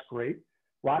 so that's great.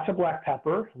 Lots of black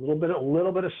pepper, a little bit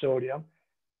of sodium.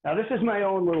 Now this is my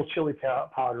own little chili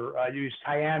powder. I use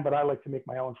cayenne, but I like to make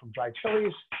my own from dried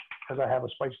chilies because I have a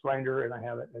spice grinder and I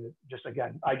have it, and it just,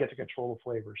 again, I get to control the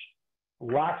flavors.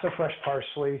 Lots of fresh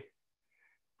parsley,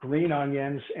 green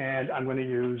onions, and I'm going to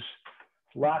use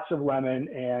lots of lemon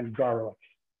and garlic.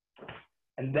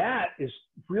 And that is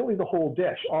really the whole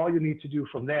dish. All you need to do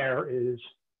from there is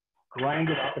grind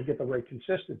it up and get the right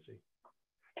consistency.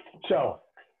 So,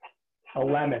 a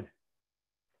lemon.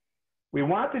 We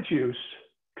want the juice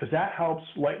because that helps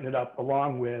lighten it up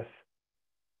along with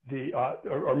the,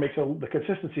 or makes the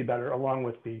consistency better along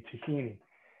with the tahini.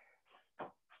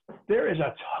 There is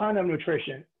a ton of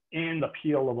nutrition in the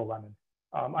peel of a lemon.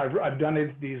 I've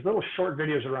done these little short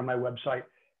videos around my website,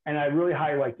 and I really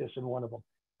highlight this in one of them.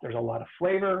 There's a lot of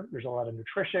flavor, there's a lot of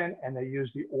nutrition, and they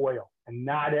use the oil and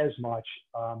not as much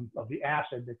of the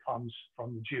acid that comes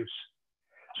from the juice.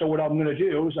 So what I'm going to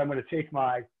do is I'm going to take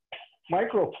my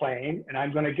microplane and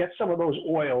I'm going to get some of those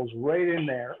oils right in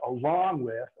there along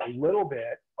with a little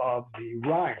bit of the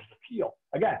rind, the peel.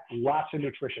 Again, lots of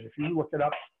nutrition. If you look it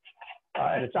up,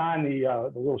 and it's on the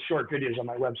little short videos on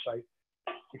my website,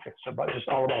 it's just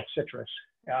all about citrus.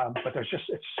 But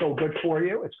it's so good for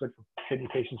you. It's good for kidney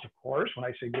patients, of course, when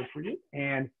I say good for you.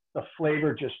 And the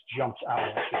flavor just jumps out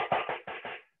at you.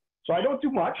 So I don't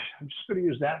do much. I'm just going to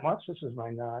use that much. This is my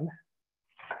naan.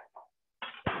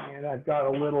 And I've got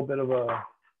a little bit of a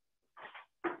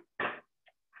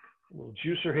little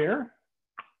juicer here.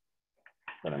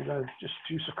 But I'm going to just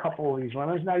juice a couple of these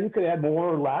lemons. Now, you could add more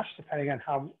or less, depending on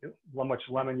how much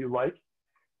lemon you like.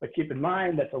 But keep in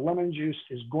mind that the lemon juice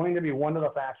is going to be one of the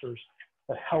factors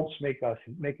that helps make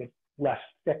it less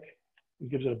thick and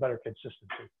gives it a better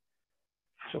consistency.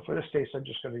 So for this taste, I'm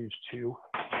just going to use 2.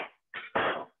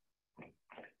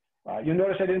 You'll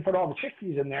notice I didn't put all the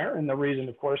chickpeas in there, and the reason,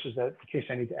 of course, is that in case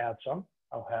I need to add some,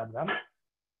 I'll have them.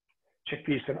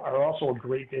 Chickpeas are also a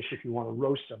great dish if you want to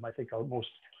roast them. I think almost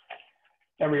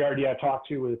every RD I talk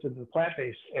to that's in the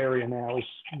plant-based area now is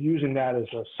using that as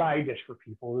a side dish for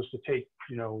people, is to take,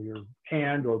 your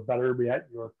canned or better yet,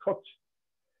 your cooked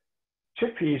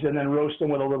chickpeas and then roast them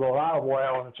with a little olive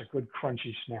oil, and it's a good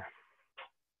crunchy snack.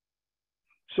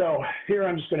 So here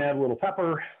I'm just going to add a little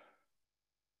pepper.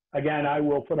 Again, I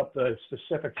will put up the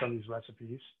specifics on these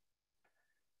recipes.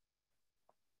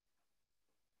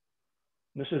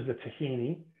 This is the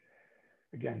tahini.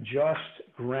 Again, just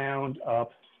ground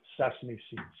up sesame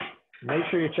seeds. Make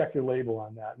sure you check your label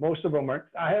on that. Most of them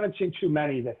I haven't seen too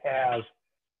many that have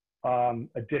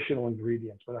additional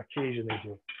ingredients, but occasionally they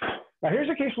do. Now here's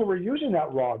a case where we're using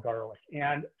that raw garlic.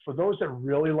 And for those that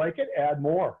really like it, add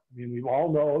more. I mean, we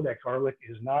all know that garlic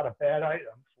is not a bad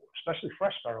item, especially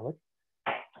fresh garlic,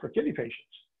 for kidney patients.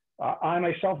 I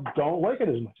myself don't like it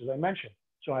as much, as I mentioned,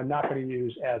 so I'm not going to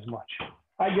use as much.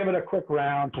 I give it a quick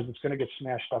round because it's going to get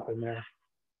smashed up in there.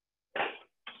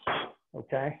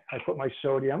 Okay, I put my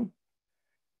sodium.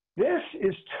 This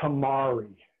is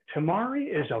tamari. Tamari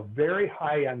is a very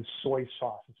high-end soy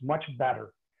sauce. It's much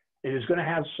better. It is going to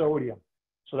have sodium.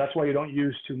 So that's why you don't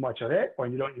use too much of it, or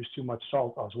you don't use too much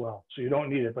salt as well. So you don't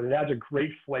need it, but it adds a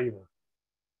great flavor.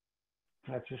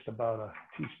 That's just about 1.5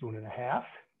 teaspoons.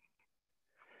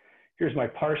 Here's my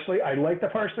parsley. I like the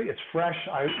parsley. It's fresh.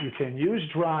 You can use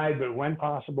dried, but when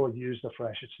possible, use the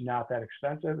fresh. It's not that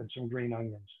expensive. And some green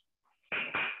onions.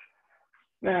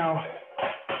 Now,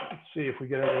 let's see if we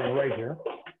get everything right here.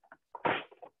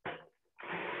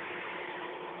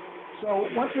 So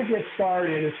once we get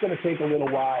started, it's going to take a little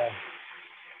while.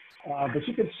 But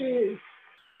you can see,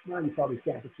 well, you probably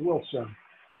can't, it's a little soon,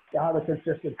 how the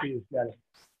consistency is getting.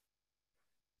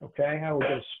 Okay, I will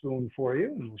get a spoon for you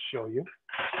and we'll show you.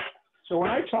 So when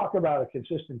I talk about a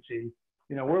consistency,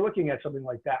 we're looking at something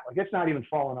like that. Like it's not even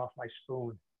falling off my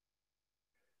spoon.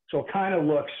 So it kind of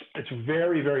looks, it's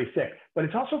very, very thick, but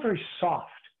it's also very soft.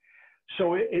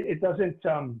 So it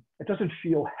doesn't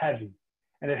feel heavy.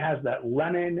 And it has that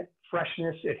lemon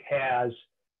freshness. It has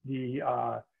the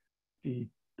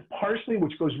parsley,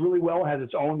 which goes really well, has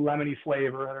its own lemony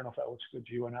flavor. I don't know if that looks good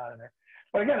to you or not in there.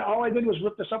 But again, all I did was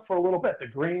whip this up for a little bit. The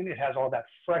green, it has all that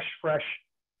fresh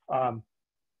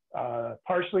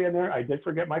parsley in there. I did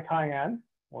forget my cayenne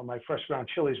or my fresh ground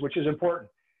chilies, which is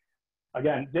important.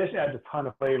 Again, this adds a ton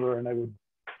of flavor, and I would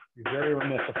be very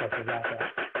remiss if I forgot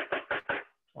that.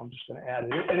 So I'm just going to add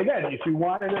it. And again, if you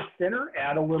wanted it thinner,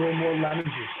 add a little more lemon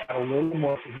juice, add a little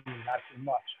more tahini, not too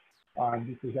much,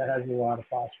 because that has a lot of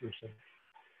phosphorus in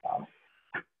it.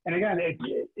 And again,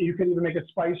 you can even make it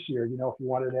spicier, if you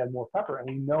wanted to add more pepper. And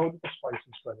we know that the spice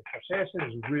is good. The capsaicin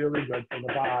is really good for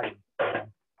the body.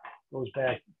 Goes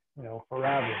back,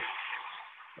 forever.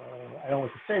 I don't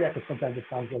like to say that because sometimes it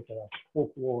sounds like a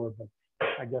folklore, but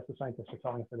I guess the scientists are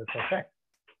telling us that it's okay.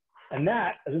 And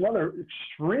that is another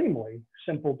extremely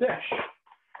simple dish.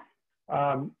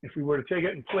 If we were to take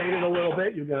it and plate it a little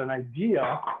bit, you get an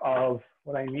idea of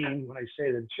what I mean when I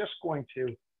say that it's just going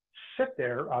to sit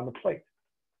there on the plate.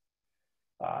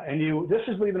 This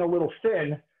is leaving a little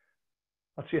thin.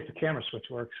 Let's see if the camera switch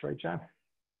works, right, John?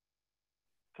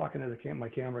 Talking to my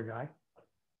camera guy.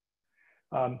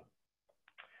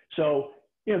 So,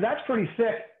 that's pretty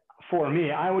thick for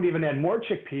me. I would even add more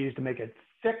chickpeas to make it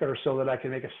thicker so that I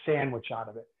can make a sandwich out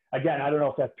of it. Again, I don't know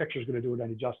if that picture is going to do it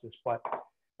any justice, but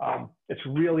it's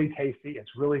really tasty. It's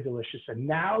really delicious. And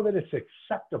now that it's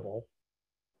acceptable,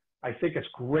 I think it's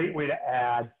a great way to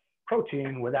add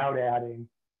protein without adding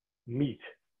meat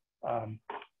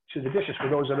to the dishes for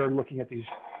those that are looking at these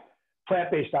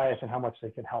plant-based diets and how much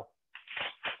they can help.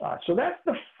 So that's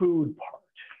the food part.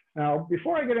 Now,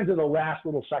 before I get into the last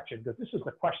little section, because this is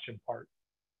the question part,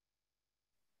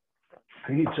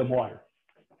 I need some water.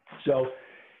 So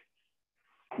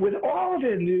with all of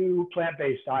the new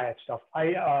plant-based diet stuff,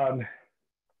 I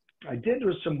did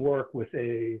some work with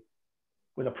a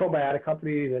probiotic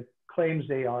company that claims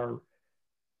they are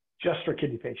just for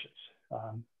kidney patients.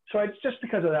 So it's just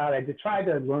because of that, I did try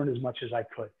to learn as much as I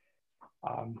could.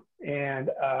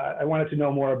 I wanted to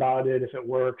know more about it, if it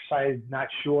works. I'm not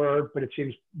sure, but it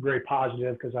seems very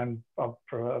positive because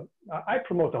I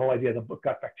promote the whole idea of the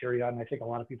gut bacteria, and I think a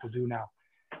lot of people do now.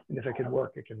 And if it can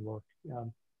work, it can work.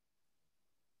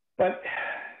 But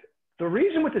the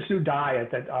reason with this new diet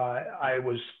that I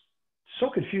was so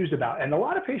confused about, and a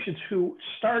lot of patients who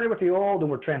started with the old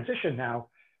and were transitioned now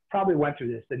probably went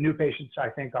through this. The new patients, I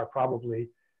think, are probably,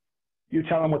 you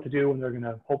tell them what to do and they're going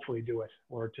to hopefully do it,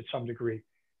 or to some degree.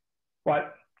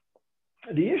 But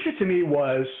the issue to me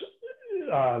was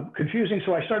confusing,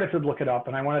 so I started to look it up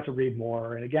and I wanted to read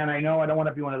more. And again, I know I don't want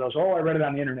to be one of those, oh, I read it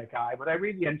on the internet guy, but I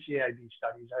read the NCIB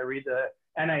studies, I read the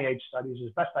NIH studies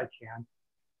as best I can.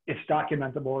 It's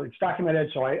documentable, it's documented,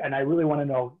 so I really want to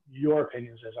know your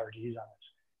opinions as RDs on this.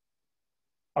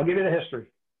 I'll give you the history.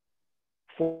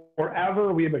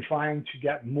 Forever, we have been trying to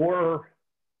get more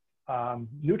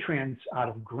nutrients out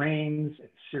of grains and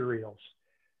cereals,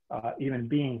 even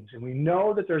beans. And we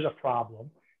know that there's a problem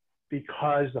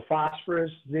because the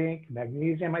phosphorus, zinc,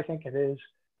 magnesium, I think it is,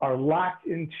 are locked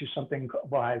into something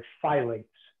by phthalates.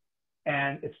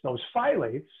 And it's those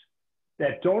phthalates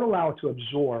that don't allow it to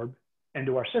absorb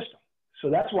into our system. So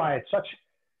that's why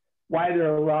why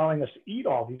they're allowing us to eat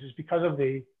all these is because of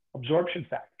the absorption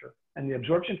factor. And the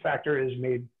absorption factor is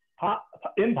made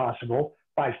impossible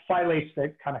by phthalates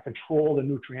that kind of control the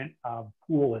nutrient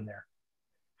pool in there.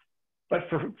 But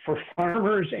for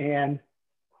farmers and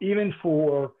even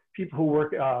for people who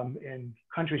work in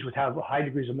countries which have high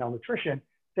degrees of malnutrition,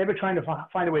 they've been trying to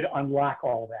find a way to unlock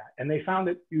all that. And they found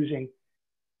it using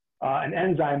an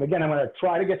enzyme. Again, I'm going to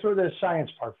try to get through the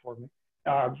science part for me.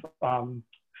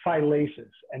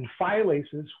 Phthalases. And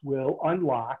phthalases will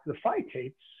unlock the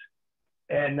phytates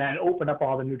and then open up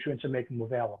all the nutrients and make them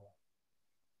available.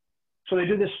 So they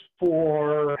do this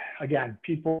for, again,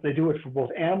 they do it for both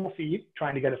animal feed,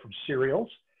 trying to get it from cereals.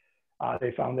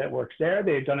 They found that works there.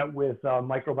 They've done it with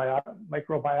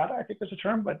microbiota, I think is the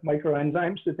term, but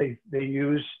microenzymes that they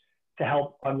use to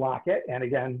help unlock it. And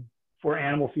again, for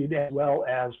animal feed as well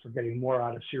as for getting more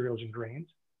out of cereals and grains.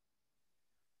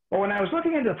 But when I was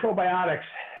looking into the probiotics,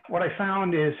 what I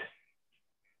found is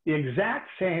the exact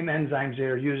same enzymes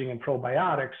they're using in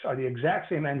probiotics are the exact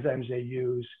same enzymes they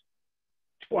use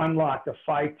to unlock the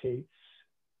phytates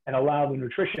and allow the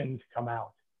nutrition to come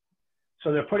out.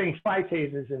 So they're putting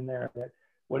phytases in there that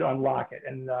would unlock it.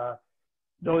 And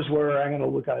those were, I'm going to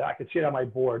look at it, I could see it on my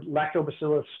board,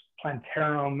 Lactobacillus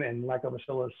plantarum and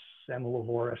Lactobacillus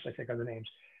amylovorus, I think are the names.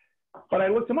 But I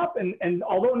looked them up, and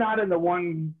although not in the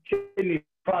one kidney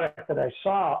product that I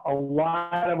saw, a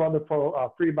lot of other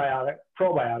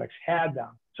probiotics had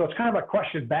them. So it's kind of a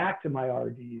question back to my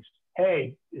RDs.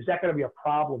 Hey, is that going to be a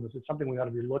problem? Is it something we ought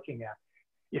to be looking at?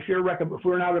 If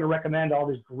we're now going to recommend all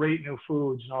these great new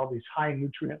foods and all these high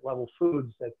nutrient level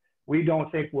foods that we don't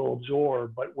think will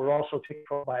absorb, but we're also taking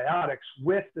probiotics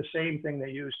with the same thing they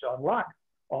use to unlock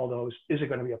all those, is it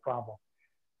going to be a problem?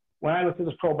 When I looked at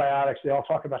this probiotics, they all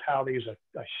talk about how they use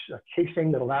a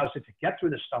casing that allows it to get through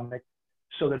the stomach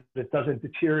so that it doesn't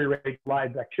deteriorate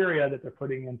live bacteria that they're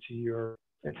putting into your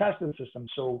intestinal system.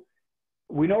 So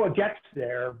we know it gets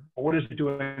there, but what is it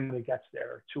doing when it gets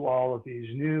there to all of these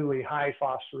newly high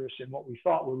phosphorus and what we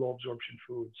thought were low absorption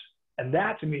foods? And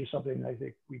that to me is something I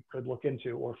think we could look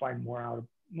into or find more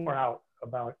out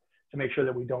about to make sure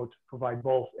that we don't provide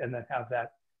both and then have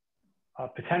that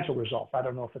potential result. I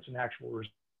don't know if it's an actual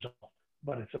result,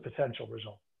 but it's a potential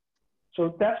result.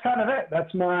 So that's kind of it.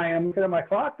 I'm looking at my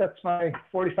clock. That's my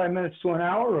 45 minutes to an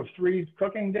hour of 3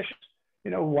 cooking dishes.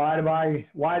 You know, why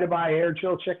to buy air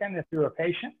chilled chicken if you're a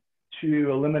patient? To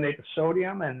eliminate the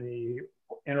sodium and the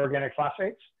inorganic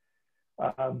phosphates.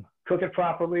 cook it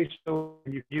properly. So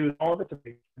you can use all of it to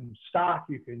make stock.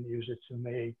 You can use it to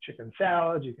make chicken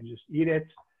salads. You can just eat it.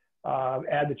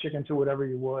 Add the chicken to whatever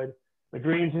you would. The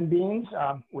greens and beans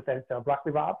with that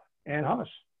broccoli rabe and hummus.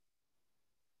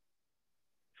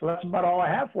 So that's about all I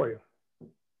have for you.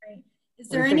 Great. Is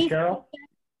What do there you think, Carol?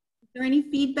 is there any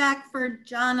feedback for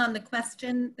John on the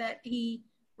question that he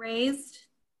raised?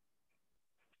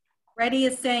 Reddy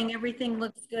is saying everything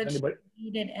looks good. Anybody?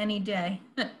 Eat it any day.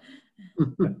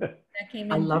 That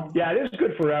came I in. love Yeah, it is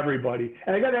good for everybody.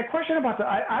 And I got that question about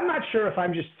I'm not sure if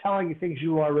I'm just telling you things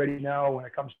you already know when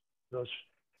it comes to those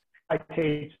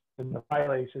phytates and the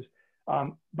phylaces.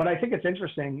 But I think it's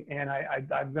interesting, and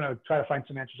I'm going to try to find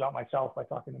some answers out myself by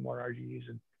talking to more RGs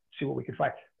and see what we can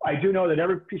find. I do know that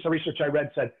every piece of research I read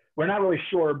said, we're not really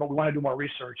sure, but we want to do more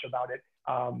research about it.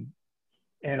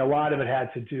 And a lot of it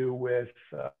had to do with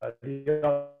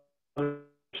the other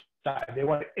side. They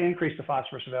want to increase the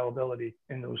phosphorus availability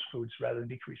in those foods rather than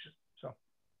decrease it. So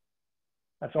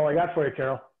that's all I got for you,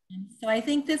 Carol. So I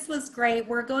think this was great.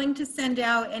 We're going to send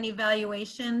out an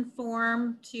evaluation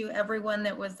form to everyone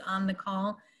that was on the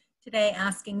call today,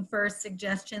 asking for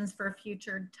suggestions for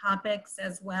future topics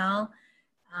as well.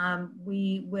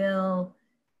 We will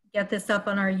get this up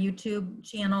on our YouTube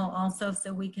channel also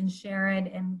so we can share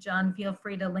it. And John, feel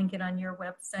free to link it on your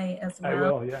website as well. I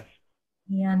will, yes.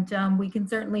 And we can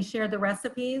certainly share the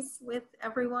recipes with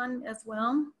everyone as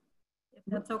well, if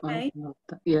that's okay.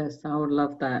 Yes, I would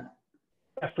love that.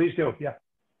 Yes, please do, yeah.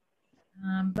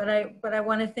 But I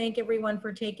want to thank everyone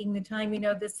for taking the time. You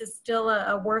know, this is still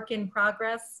a work in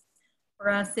progress for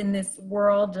us in this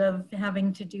world of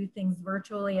having to do things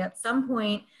virtually. At some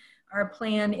point, our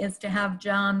plan is to have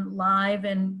John live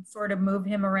and sort of move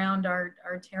him around our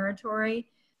territory.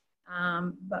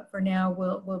 But for now,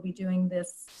 we'll be doing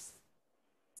this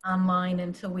online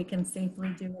until we can safely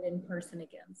do it in person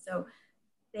again. So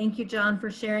thank you, John,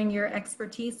 for sharing your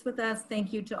expertise with us.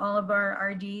 Thank you to all of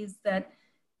our RDs that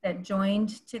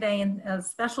joined today. And a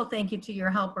special thank you to your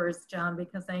helpers, John,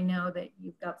 because I know that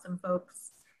you've got some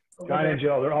folks. John and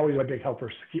Jill, they're always my big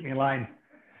helpers to keep me in line,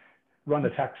 run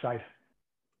the tech side.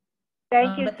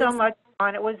 Thank you so much,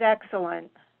 John. It was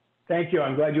excellent. Thank you.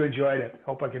 I'm glad you enjoyed it.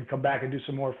 Hope I can come back and do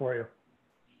some more for you.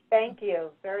 Thank you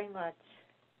very much.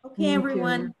 Okay,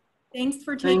 everyone. Thanks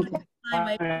for taking the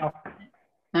time.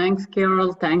 Thanks,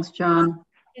 Carol. Thanks, John.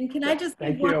 And can I just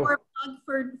give one more plug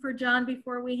for John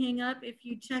before we hang up? If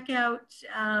you check out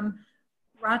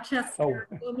Rochester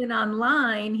Women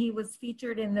Online, he was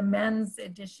featured in the men's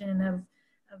edition of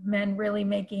Men Really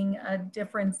Making a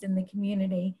Difference in the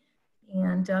Community.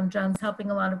 And John's helping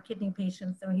a lot of kidney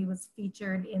patients, so he was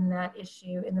featured in that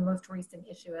issue, in the most recent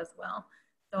issue as well.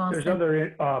 So there's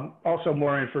other, also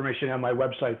more information on my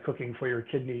website,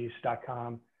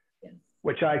 cookingforyourkidneys.com, yes,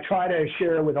 which I try to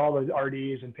share with all the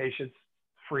RDs and patients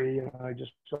free. I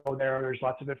just go there. There's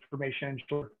lots of information,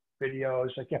 short videos.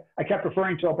 I kept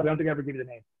referring to it, but I don't think I ever give you the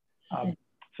name.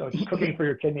 So it's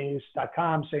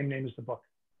cookingforyourkidneys.com, same name as the book.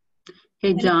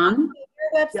 Hey, John.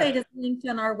 Your website is linked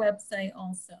on our website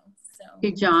also. So.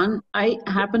 Hey, John, I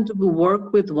happen to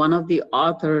work with one of the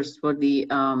authors for the,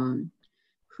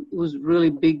 who's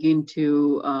really big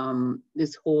into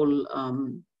this whole,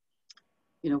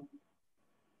 you know,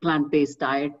 plant-based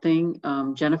diet thing,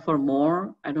 Jennifer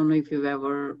Moore. I don't know if you've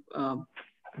ever I'm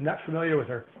not familiar with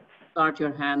her. Got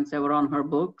your hands ever on her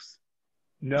books?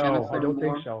 No, Jennifer I don't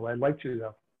Moore. Think so. I'd like to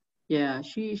though. Yeah,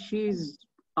 she's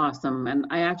awesome. And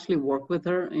I actually work with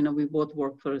her. You know, we both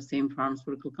work for the same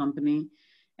pharmaceutical company.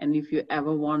 And if you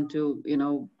ever want to, you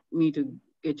know, me to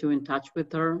get you in touch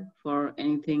with her for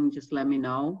anything, just let me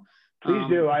know. Please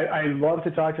do. I love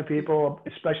to talk to people,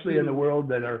 especially in the world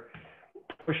that are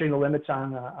pushing the limits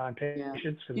on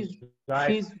patients. Yeah.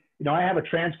 You know, I have a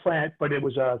transplant, but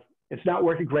it's not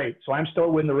working great. So I'm still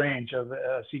within the range of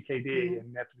CKD,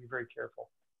 and you have to be very careful.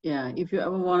 Yeah, if you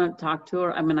ever want to talk to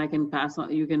her, I mean, I can pass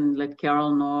on. You can let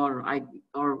Carol know,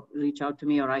 or reach out to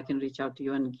me, or I can reach out to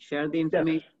you and share the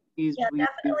information. Yes.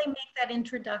 Definitely make that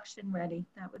introduction ready.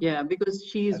 That would because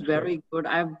she's very good.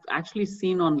 I've actually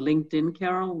seen on LinkedIn,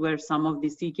 Carol, where some of the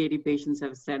CKD patients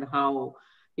have said how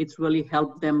it's really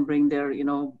helped them bring their,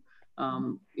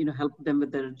 help them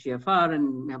with their GFR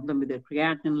and help them with their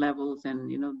creatinine levels.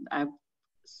 And, I've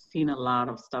seen a lot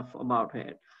of stuff about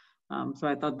it. So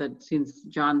I thought that since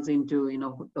John's into,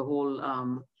 the whole,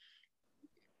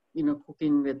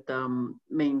 cooking with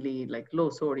mainly like low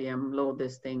sodium, low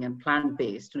this thing, and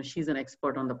plant-based. She's an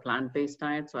expert on the plant-based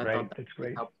diet. So I thought that would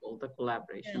be helpful, the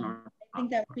collaboration. Yeah, I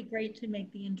think that would be great to make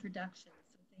the introduction.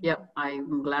 So yep,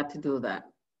 I'm glad to do that.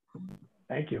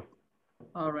 Thank you.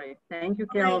 All right. Thank you,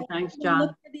 All Carol. right, Thanks, we'll John.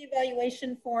 look for the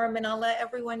evaluation form, and I'll let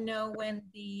everyone know when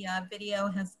the video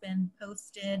has been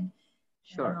posted.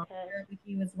 Sure. And I'll share it with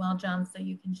you as well, John, so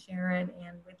you can share it,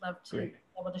 and we'd love to Great. be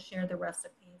able to share the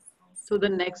recipes. So the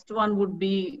next one would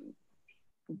be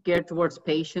geared towards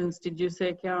patients, did you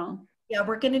say, Carol? Yeah,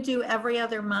 we're going to do every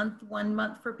other month, 1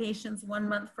 month for patients, 1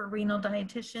 month for renal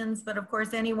dietitians, but of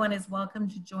course anyone is welcome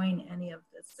to join any of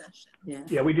the sessions. Yeah.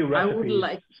 Yeah, we do recipes.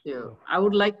 I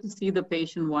would like to see the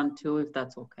patient one too, if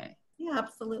that's okay. Yeah,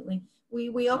 absolutely.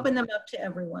 We open them up to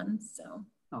everyone, so.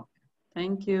 Okay.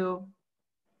 Thank you.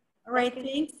 All right,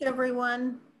 thanks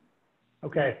everyone.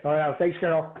 Okay, all right, thanks,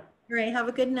 Carol. All right, have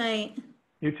a good night.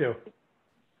 You too.